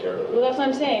call, take care of it. Well, that's what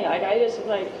I'm saying. I just was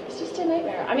like, it's just a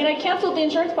nightmare. I mean, I canceled the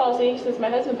insurance policy since my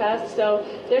husband passed, so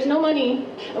there's no money.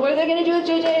 And what are they going to do with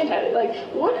JJ and Tyler?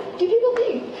 Like, what do people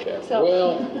think? Okay. So.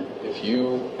 Well, if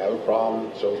you have a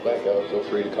problem, shows back up, feel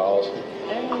free to call us.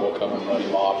 We'll come and run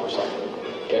him off or something.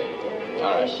 Okay? All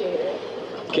right. Appreciate it.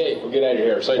 Okay, we'll get out of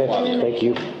here. Safe one. Thank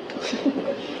you.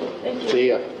 Thank you. See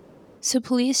ya. So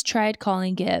police tried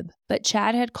calling Gib, but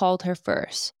Chad had called her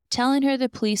first, telling her the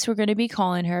police were going to be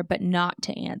calling her, but not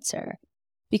to answer.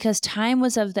 Because time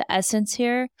was of the essence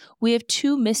here, we have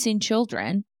 2 missing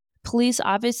children. Police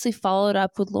obviously followed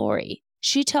up with Lori.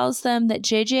 She tells them that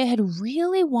JJ had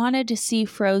really wanted to see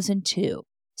Frozen 2.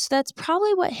 So that's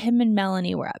probably what him and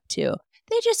Melanie were up to.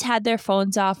 They just had their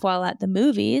phones off while at the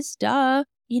movies, duh.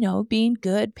 Being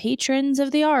good patrons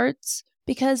of the arts.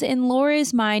 Because in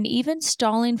Lori's mind, even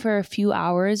stalling for a few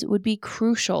hours would be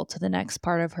crucial to the next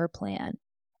part of her plan.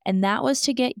 And that was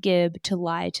to get Gib to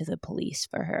lie to the police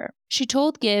for her. She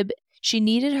told Gib she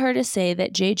needed her to say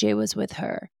that JJ was with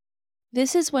her.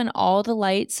 This is when all the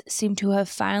lights seem to have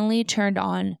finally turned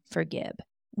on for Gib.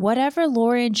 Whatever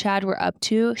Lori and Chad were up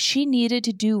to, she needed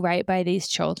to do right by these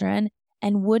children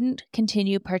and wouldn't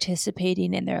continue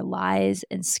participating in their lies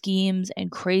and schemes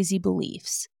and crazy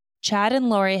beliefs. Chad and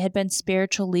Lori had been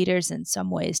spiritual leaders in some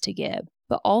ways to Gib,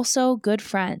 but also good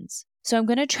friends. So I'm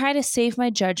going to try to save my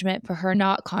judgment for her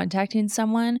not contacting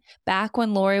someone back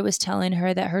when Lori was telling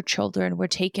her that her children were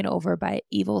taken over by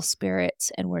evil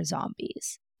spirits and were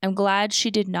zombies. I'm glad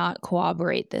she did not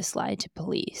corroborate this lie to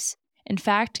police. In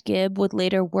fact, Gib would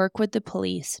later work with the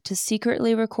police to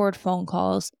secretly record phone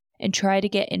calls and try to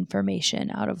get information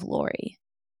out of Lori.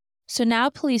 So now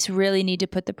police really need to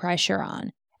put the pressure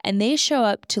on, and they show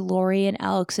up to Lori and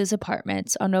Alex's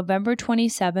apartments on November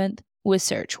 27th with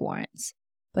search warrants.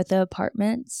 But the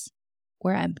apartments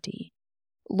were empty.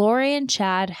 Lori and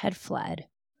Chad had fled.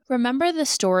 Remember the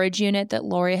storage unit that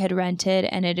Lori had rented,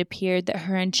 and it appeared that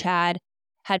her and Chad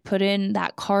had put in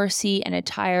that car seat and a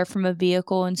tire from a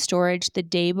vehicle in storage the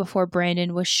day before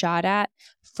Brandon was shot at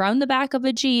from the back of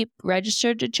a Jeep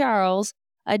registered to Charles,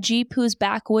 a Jeep whose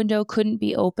back window couldn't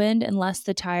be opened unless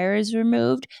the tire is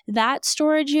removed? That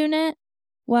storage unit?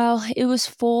 Well, it was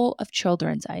full of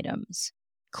children's items.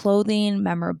 Clothing,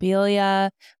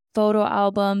 memorabilia, photo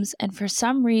albums, and for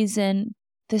some reason,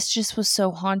 this just was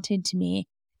so haunting to me.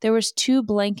 There was 2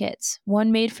 blankets,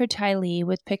 one made for Tylee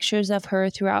with pictures of her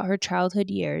throughout her childhood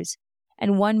years,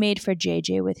 and one made for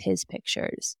JJ with his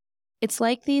pictures. It's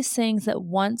like these things that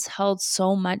once held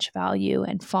so much value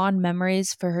and fond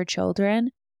memories for her children,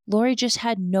 Lori just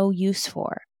had no use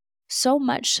for. So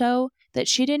much so that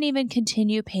she didn't even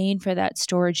continue paying for that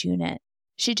storage unit.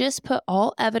 She just put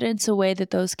all evidence away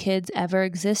that those kids ever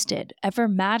existed, ever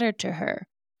mattered to her,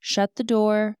 shut the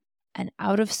door, and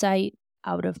out of sight,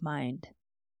 out of mind.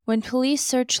 When police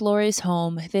searched Lori's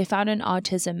home, they found an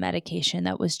autism medication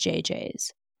that was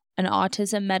JJ's, an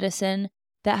autism medicine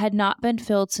that had not been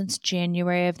filled since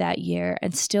January of that year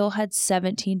and still had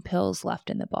 17 pills left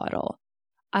in the bottle.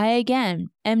 I, again,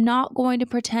 am not going to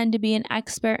pretend to be an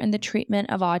expert in the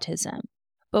treatment of autism,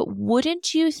 but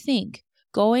wouldn't you think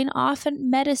going off a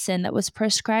medicine that was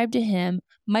prescribed to him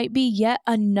might be yet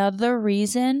another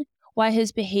reason why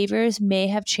his behaviors may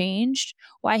have changed,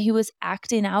 why he was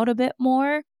acting out a bit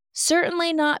more?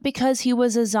 Certainly not because he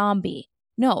was a zombie.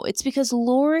 No, it's because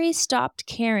Lori stopped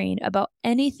caring about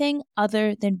anything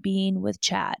other than being with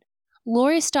Chad.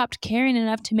 Lori stopped caring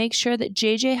enough to make sure that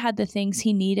JJ had the things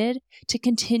he needed to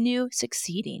continue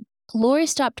succeeding. Lori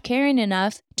stopped caring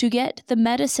enough to get the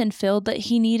medicine filled that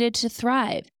he needed to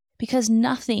thrive, because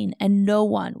nothing and no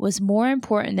one was more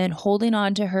important than holding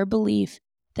on to her belief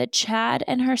that Chad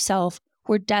and herself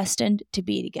were destined to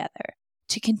be together,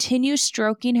 to continue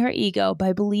stroking her ego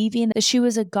by believing that she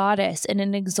was a goddess and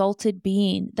an exalted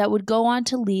being that would go on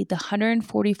to lead the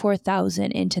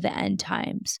 144,000 into the end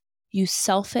times. You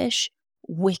selfish,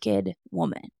 wicked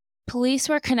woman. Police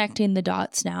were connecting the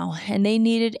dots now, and they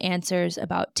needed answers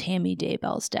about Tammy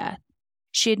Daybell's death.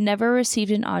 She had never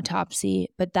received an autopsy,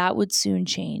 but that would soon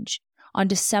change. On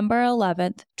December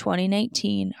 11th,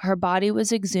 2019, her body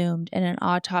was exhumed and an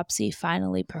autopsy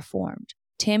finally performed.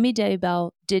 Tammy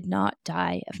Daybell did not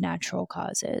die of natural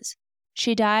causes.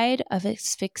 She died of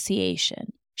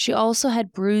asphyxiation, She also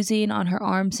had bruising on her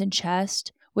arms and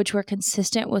chest, which were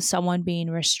consistent with someone being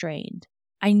restrained.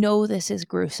 I know this is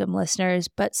gruesome, listeners,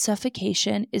 but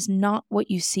suffocation is not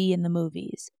what you see in the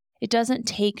movies. It doesn't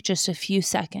take just a few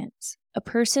seconds. A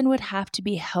person would have to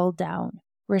be held down,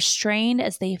 restrained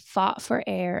as they fought for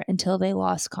air until they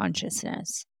lost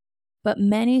consciousness. But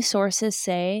many sources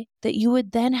say that you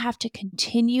would then have to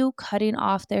continue cutting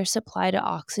off their supply to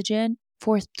oxygen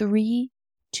for 3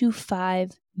 to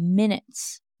 5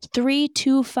 minutes. 3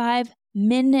 to 5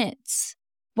 minutes.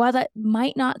 While that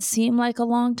might not seem like a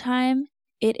long time,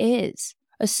 it is.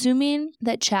 Assuming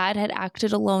that Chad had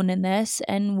acted alone in this,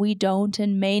 and we don't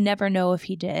and may never know if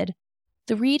he did,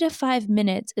 3 to 5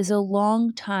 minutes is a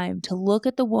long time to look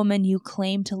at the woman you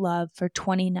claim to love for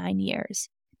 29 years,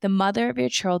 the mother of your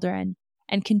children,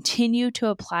 and continue to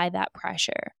apply that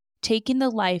pressure, taking the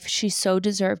life she so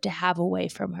deserved to have away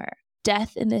from her.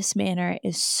 Death in this manner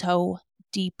is so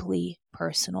deeply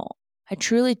personal. I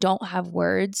truly don't have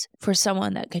words for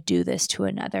someone that could do this to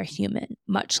another human,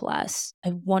 much less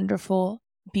a wonderful,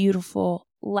 beautiful,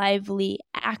 lively,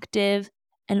 active,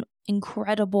 and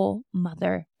incredible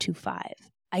mother to 5.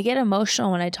 I get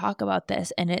emotional when I talk about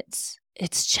this, and it's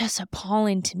just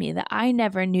appalling to me that I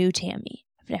never knew Tammy.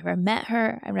 I've never met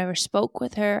her. I've never spoke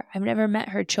with her. I've never met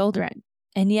her children.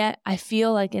 And yet I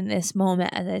feel like in this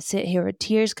moment, as I sit here with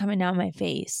tears coming down my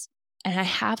face, and I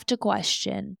have to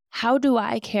question, how do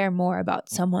I care more about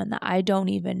someone that I don't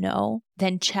even know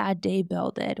than Chad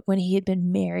Daybell did when he had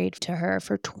been married to her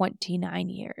for 29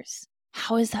 years?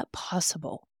 How is that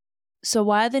possible? So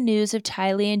while the news of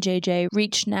Tylee and JJ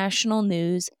reached national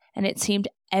news and it seemed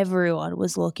everyone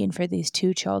was looking for these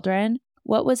 2 children,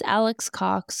 what was Alex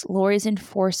Cox, Lori's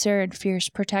enforcer and fierce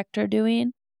protector,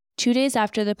 doing? 2 days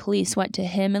after the police went to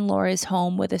him and Lori's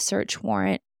home with a search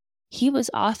warrant, he was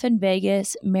off in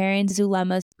Vegas marrying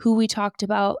Zulema, who we talked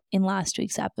about in last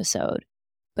week's episode.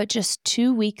 But just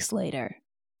 2 weeks later,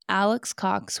 Alex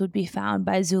Cox would be found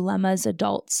by Zulema's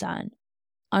adult son,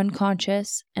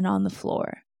 unconscious and on the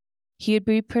floor. He would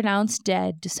be pronounced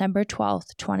dead December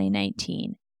 12th,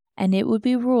 2019, and it would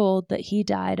be ruled that he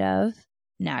died of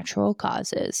natural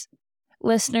causes.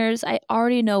 Listeners, I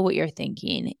already know what you're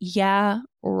thinking. Yeah,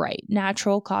 right.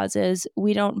 Natural causes.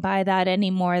 We don't buy that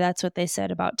anymore. That's what they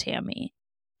said about Tammy.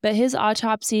 But his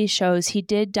autopsy shows he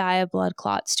did die of blood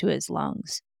clots to his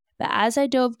lungs. But as I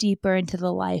dove deeper into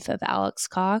the life of Alex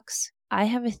Cox, I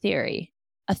have a theory.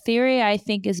 A theory I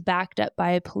think is backed up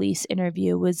by a police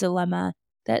interview with Zulema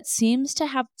that seems to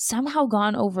have somehow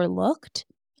gone overlooked.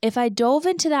 If I dove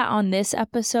into that on this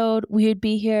episode, we would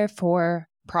be here for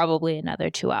probably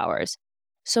another 2 hours.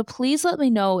 So please let me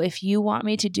know if you want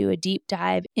me to do a deep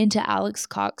dive into Alex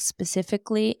Cox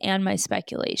specifically and my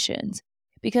speculations,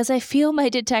 because I feel my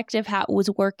detective hat was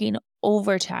working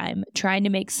overtime trying to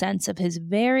make sense of his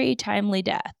very timely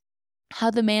death.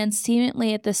 How the man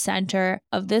seemingly at the center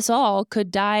of this all could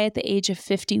die at the age of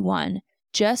 51,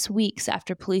 just weeks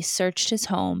after police searched his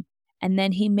home, and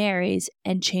then he marries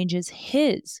and changes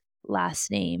his last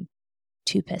name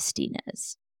to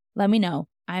Pestina's. Let me know.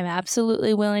 I'm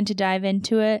absolutely willing to dive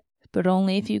into it, but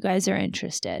only if you guys are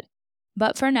interested.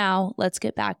 But for now, let's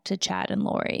get back to Chad and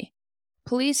Lori.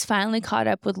 Police finally caught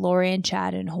up with Lori and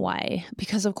Chad in Hawaii,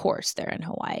 because of course they're in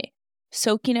Hawaii,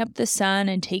 soaking up the sun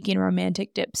and taking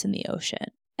romantic dips in the ocean.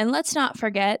 And let's not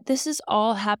forget, this is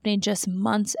all happening just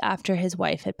months after his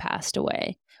wife had passed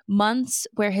away. Months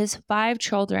where his 5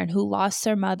 children who lost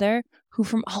their mother, who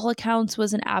from all accounts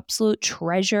was an absolute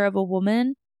treasure of a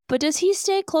woman, but does he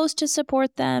stay close to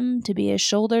support them, to be a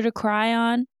shoulder to cry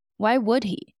on? Why would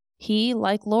he? He,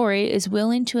 like Lori, is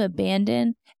willing to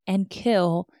abandon and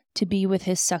kill to be with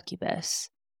his succubus.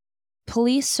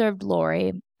 Police served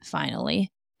Lori,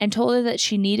 finally, and told her that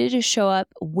she needed to show up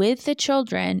with the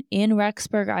children in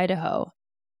Rexburg, Idaho.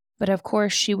 But of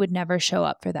course, she would never show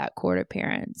up for that court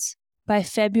appearance. By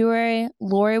February,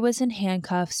 Lori was in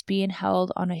handcuffs being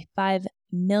held on a $5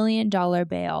 million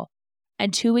bail,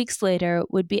 and 2 weeks later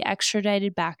would be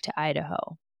extradited back to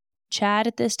Idaho. Chad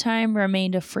at this time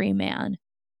remained a free man,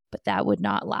 but that would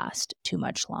not last too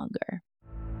much longer.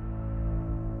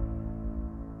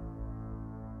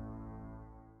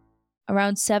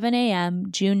 Around 7 a.m.,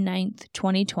 June 9th,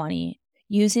 2020,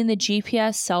 using the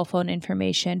GPS cell phone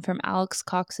information from Alex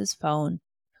Cox's phone,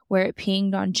 where it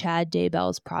pinged on Chad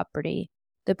Daybell's property,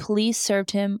 the police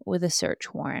served him with a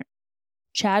search warrant.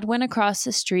 Chad went across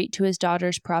the street to his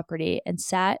daughter's property and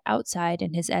sat outside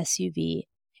in his SUV,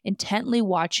 intently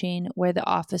watching where the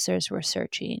officers were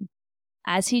searching.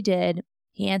 As he did,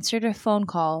 he answered a phone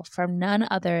call from none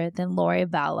other than Lori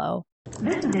Vallow.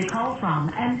 This is a call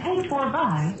from and paid for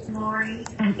by Lori.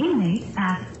 an inmate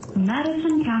at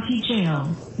Madison County Jail.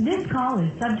 This call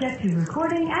is subject to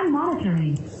recording and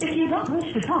monitoring. If you don't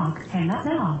wish to talk, hang up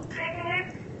now.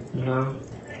 Hi, Hello?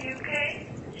 are you okay?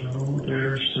 No,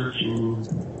 they're searching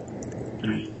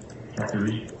the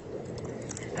property.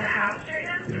 The house right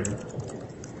now?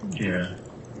 Yeah.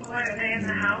 What, are they in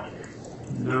the house?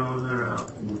 No, they're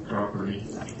out in the property.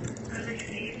 Are they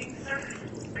seizing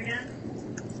stuff again?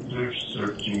 They're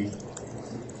searching.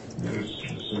 There's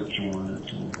a search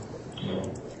warrant, and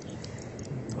so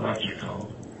I'll have to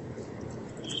call.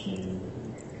 So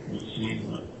we'll see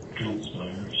what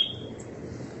transpires.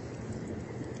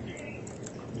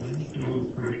 I'm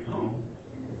doing pretty calm.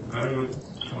 I would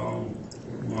call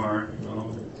Mark,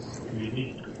 though,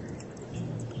 maybe.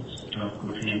 Just talk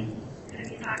with him. Have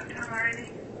you talked to him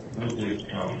already? I did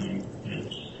call him,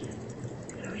 yes.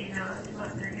 So he knows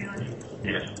what they're doing?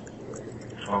 Yeah.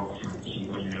 Call from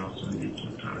somebody else I need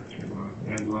to talk to.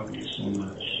 I love you so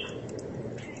much.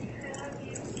 I love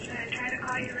you. Should I try to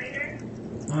call you later?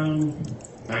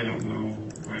 I don't know.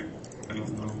 I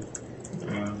don't know.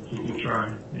 We'll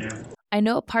try, yeah. I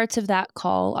know parts of that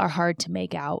call are hard to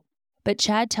make out, but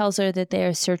Chad tells her that they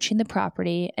are searching the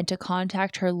property and to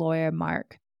contact her lawyer,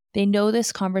 Mark. They know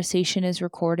this conversation is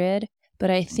recorded, but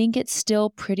I think it's still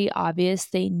pretty obvious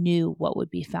they knew what would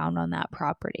be found on that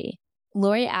property.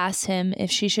 Lori asks him if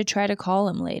she should try to call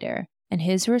him later, and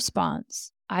his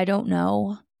response, I don't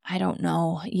know.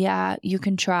 Yeah, you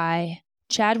can try.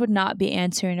 Chad would not be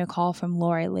answering a call from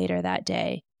Lori later that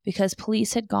day because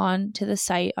police had gone to the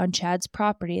site on Chad's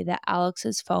property that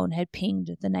Alex's phone had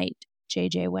pinged the night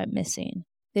JJ went missing.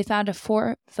 They found a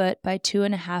 4-foot by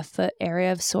 2.5-foot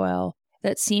area of soil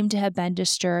that seemed to have been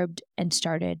disturbed and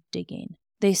started digging.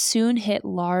 They soon hit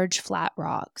large flat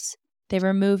rocks. They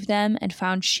removed them and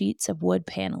found sheets of wood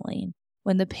paneling.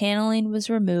 When the paneling was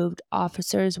removed,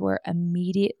 officers were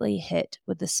immediately hit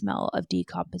with the smell of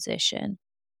decomposition.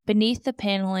 Beneath the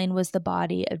paneling was the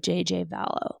body of J.J.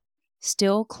 Vallow,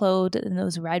 still clothed in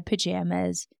those red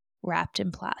pajamas, wrapped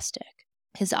in plastic.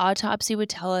 His autopsy would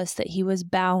tell us that he was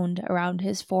bound around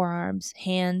his forearms,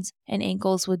 hands, and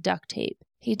ankles with duct tape.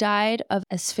 He died of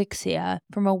asphyxia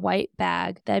from a white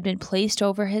bag that had been placed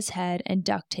over his head and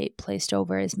duct tape placed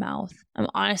over his mouth. I'm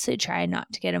honestly trying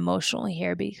not to get emotional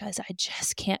here because I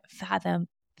just can't fathom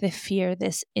the fear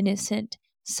this innocent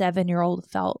 7-year-old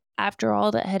felt after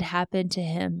all that had happened to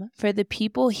him. For the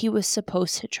people he was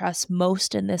supposed to trust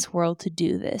most in this world to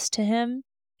do this to him,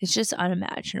 it's just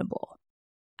unimaginable.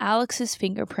 Alex's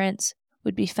fingerprints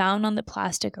would be found on the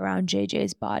plastic around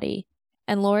JJ's body,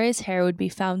 and Lori's hair would be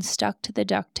found stuck to the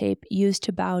duct tape used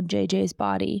to bound JJ's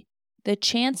body. The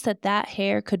chance that that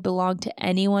hair could belong to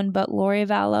anyone but Lori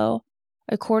Vallow,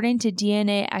 according to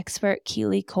DNA expert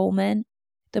Keely Coleman,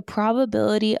 the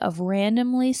probability of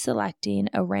randomly selecting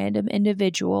a random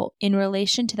individual in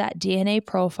relation to that DNA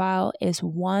profile is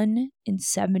 1 in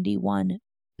 71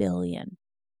 billion.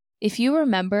 If you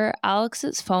remember,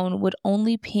 Alex's phone would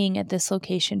only ping at this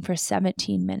location for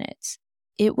 17 minutes.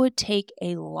 It would take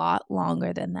a lot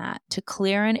longer than that to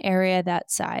clear an area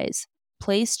that size,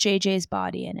 place JJ's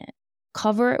body in it,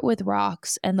 cover it with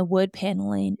rocks and the wood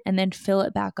paneling, and then fill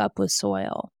it back up with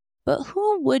soil. But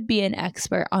who would be an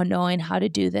expert on knowing how to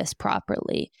do this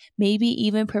properly, maybe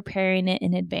even preparing it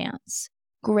in advance?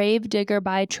 Grave digger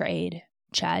by trade,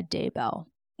 Chad Daybell.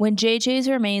 When JJ's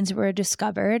remains were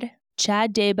discovered,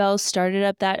 Chad Daybell started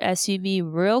up that SUV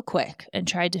real quick and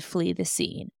tried to flee the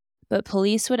scene. But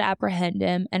police would apprehend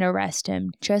him and arrest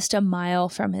him just a mile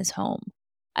from his home.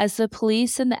 As the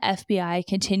police and the FBI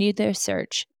continued their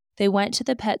search, they went to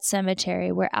the pet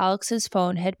cemetery where Alex's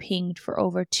phone had pinged for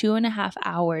over 2.5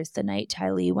 hours the night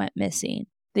Tylee went missing.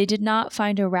 They did not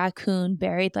find a raccoon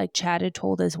buried like Chad had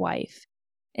told his wife.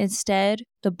 Instead,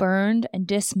 the burned and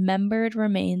dismembered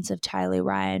remains of Tylee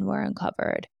Ryan were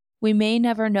uncovered. We may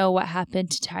never know what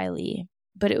happened to Tylee,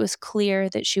 but it was clear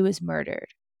that she was murdered.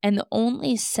 And the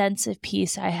only sense of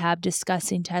peace I have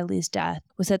discussing Tylee's death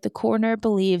was that the coroner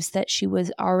believes that she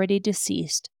was already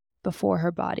deceased before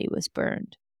her body was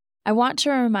burned. I want to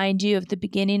remind you of the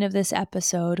beginning of this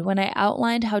episode when I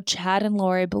outlined how Chad and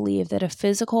Lori believe that a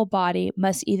physical body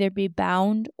must either be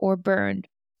bound or burned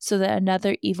so that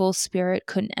another evil spirit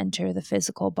couldn't enter the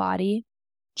physical body.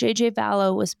 J.J.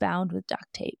 Vallow was bound with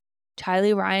duct tape.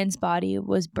 Tylee Ryan's body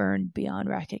was burned beyond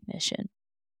recognition.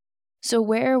 So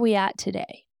where are we at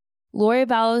today? Lori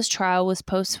Vallow's trial was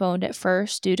postponed at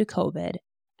first due to COVID,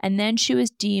 and then she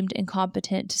was deemed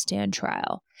incompetent to stand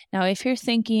trial. Now, if you're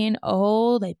thinking,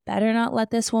 oh, they better not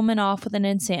let this woman off with an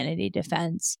insanity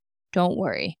defense, don't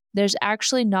worry. There's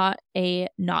actually not a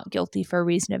not guilty for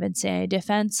reason of insanity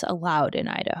defense allowed in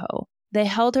Idaho. They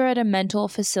held her at a mental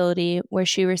facility where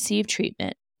she received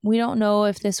treatment. We don't know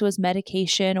if this was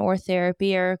medication or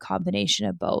therapy or a combination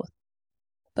of both.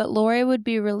 But Lori would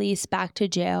be released back to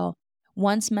jail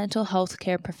once mental health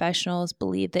care professionals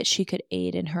believed that she could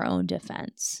aid in her own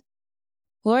defense.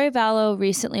 Lori Vallow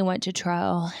recently went to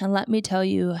trial, and let me tell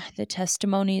you, the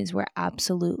testimonies were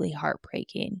absolutely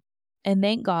heartbreaking. And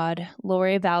thank God,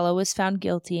 Lori Vallow was found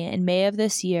guilty in May of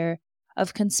this year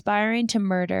of conspiring to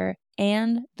murder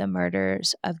and the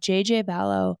murders of J.J.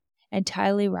 Vallow and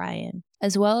Tylee Ryan,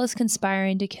 as well as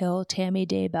conspiring to kill Tammy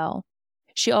Daybell.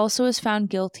 She also was found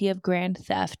guilty of grand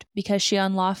theft because she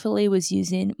unlawfully was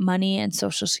using money and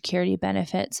Social Security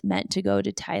benefits meant to go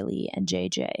to Tylee and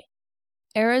JJ.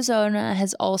 Arizona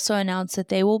has also announced that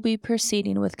they will be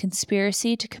proceeding with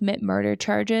conspiracy to commit murder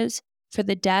charges for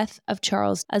the death of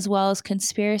Charles, as well as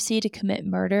conspiracy to commit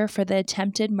murder for the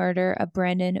attempted murder of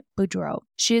Brandon Boudreaux.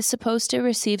 She is supposed to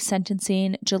receive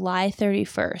sentencing July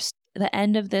 31st, the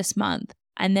end of this month,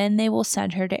 and then they will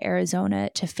send her to Arizona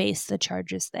to face the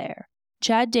charges there.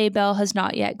 Chad Daybell has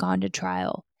not yet gone to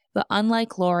trial, but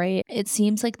unlike Lori, it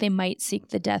seems like they might seek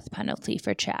the death penalty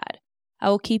for Chad. I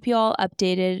will keep you all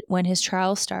updated when his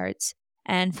trial starts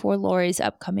and for Lori's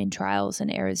upcoming trials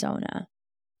in Arizona.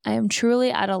 I am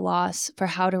truly at a loss for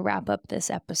how to wrap up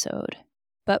this episode,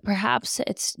 but perhaps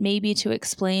it's maybe to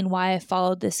explain why I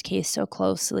followed this case so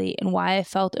closely and why I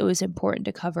felt it was important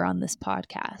to cover on this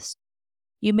podcast.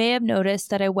 You may have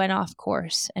noticed that I went off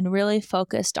course and really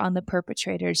focused on the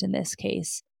perpetrators in this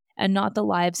case, and not the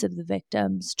lives of the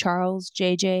victims, Charles,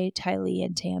 JJ, Tylee,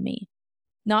 and Tammy.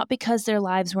 Not because their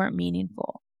lives weren't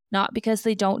meaningful, not because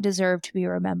they don't deserve to be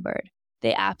remembered.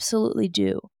 They absolutely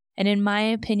do, and in my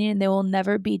opinion, there will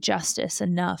never be justice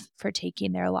enough for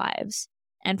taking their lives.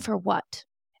 And for what?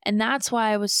 And that's why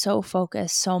I was so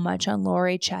focused so much on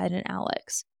Lori, Chad, and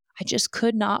Alex. I just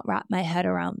could not wrap my head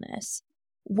around this.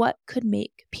 What could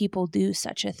make people do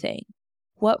such a thing?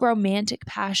 What romantic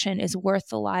passion is worth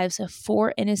the lives of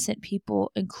 4 innocent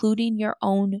people, including your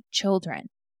own children?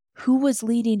 Who was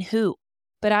leading who?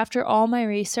 But after all my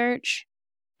research,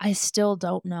 I still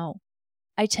don't know.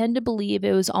 I tend to believe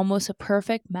it was almost a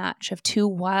perfect match of 2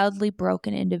 wildly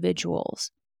broken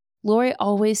individuals. Lori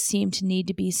always seemed to need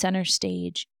to be center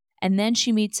stage, and then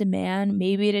she meets a man,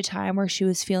 maybe at a time where she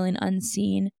was feeling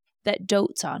unseen, that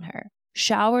dotes on her.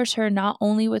 Showers her not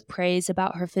only with praise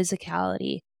about her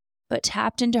physicality, but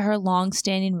tapped into her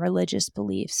long-standing religious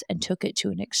beliefs and took it to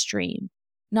an extreme.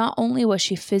 Not only was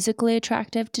she physically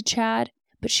attractive to Chad,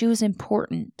 but she was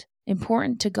important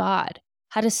to God,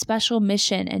 had a special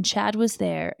mission, and Chad was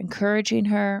there, encouraging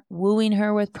her, wooing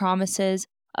her with promises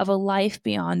of a life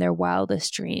beyond their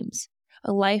wildest dreams,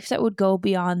 a life that would go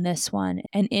beyond this one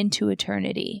and into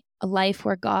eternity, a life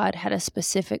where God had a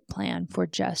specific plan for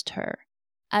just her.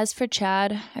 As for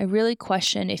Chad, I really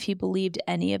question if he believed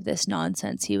any of this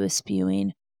nonsense he was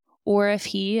spewing, or if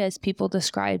he, as people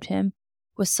described him,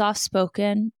 was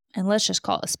soft-spoken, and let's just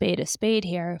call a spade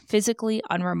here, physically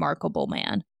unremarkable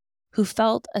man, who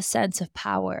felt a sense of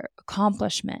power,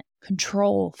 accomplishment,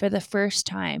 control for the first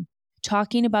time,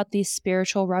 talking about these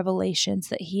spiritual revelations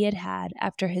that he had had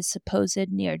after his supposed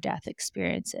near-death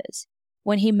experiences.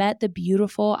 When he met the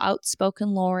beautiful, outspoken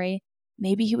Lori,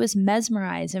 maybe he was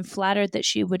mesmerized and flattered that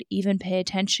she would even pay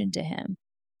attention to him.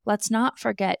 Let's not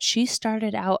forget, she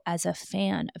started out as a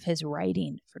fan of his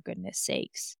writing, for goodness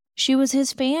sakes. She was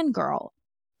his fangirl.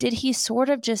 Did he sort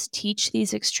of just teach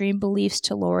these extreme beliefs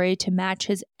to Lori to match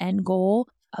his end goal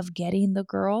of getting the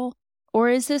girl? Or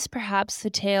is this perhaps the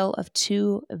tale of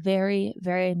 2 very,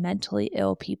 very mentally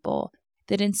ill people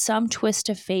that in some twist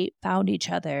of fate found each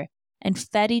other and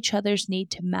fed each other's need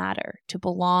to matter, to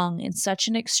belong in such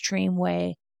an extreme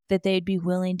way that they'd be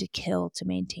willing to kill to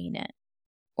maintain it?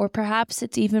 Or perhaps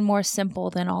it's even more simple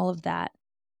than all of that.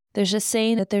 There's a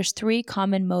saying that there's 3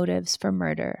 common motives for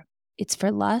murder. It's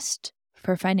for lust,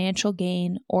 for financial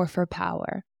gain, or for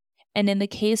power. And in the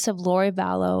case of Lori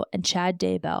Vallow and Chad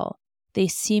Daybell, they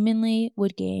seemingly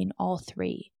would gain all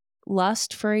 3.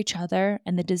 Lust for each other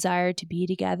and the desire to be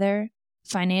together,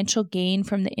 financial gain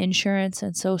from the insurance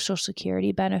and Social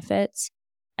Security benefits,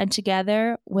 and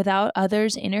together, without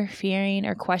others interfering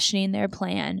or questioning their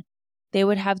plan, they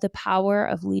would have the power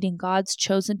of leading God's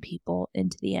chosen people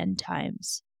into the end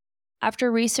times.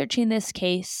 After researching this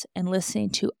case and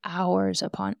listening to hours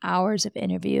upon hours of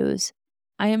interviews,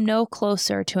 I am no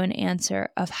closer to an answer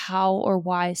of how or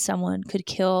why someone could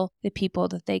kill the people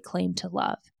that they claim to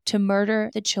love, to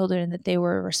murder the children that they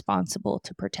were responsible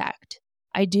to protect.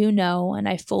 I do know, and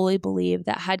I fully believe,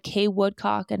 that had Kay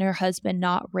Woodcock and her husband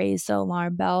not raised the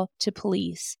alarm bell to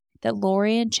police, that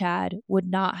Lori and Chad would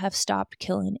not have stopped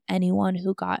killing anyone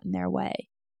who got in their way.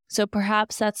 So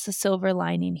perhaps that's the silver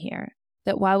lining here,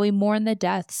 that while we mourn the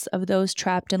deaths of those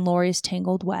trapped in Lori's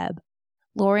tangled web,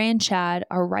 Lori and Chad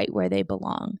are right where they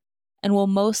belong, and will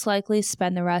most likely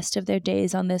spend the rest of their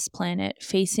days on this planet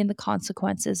facing the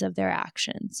consequences of their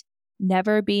actions,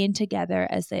 never being together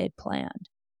as they had planned.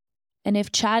 And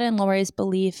if Chad and Lori's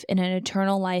belief in an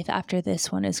eternal life after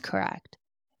this one is correct,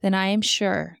 then I am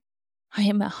 100%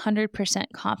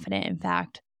 confident, in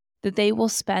fact, that they will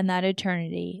spend that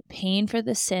eternity paying for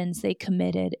the sins they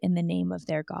committed in the name of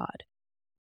their God.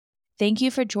 Thank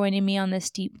you for joining me on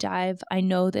this deep dive. I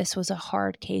know this was a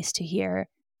hard case to hear.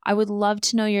 I would love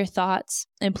to know your thoughts,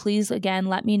 and please again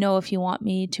let me know if you want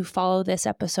me to follow this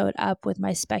episode up with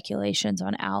my speculations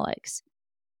on Alex.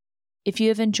 If you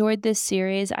have enjoyed this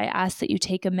series, I ask that you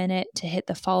take a minute to hit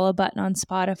the follow button on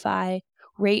Spotify,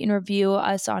 rate and review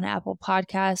us on Apple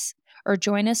Podcasts, or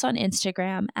join us on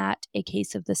Instagram at A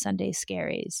Case of the Sunday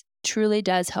Scaries. It truly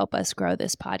does help us grow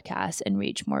this podcast and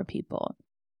reach more people.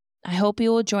 I hope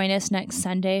you will join us next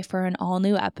Sunday for an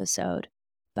all-new episode.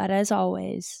 But as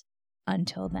always,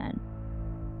 until then.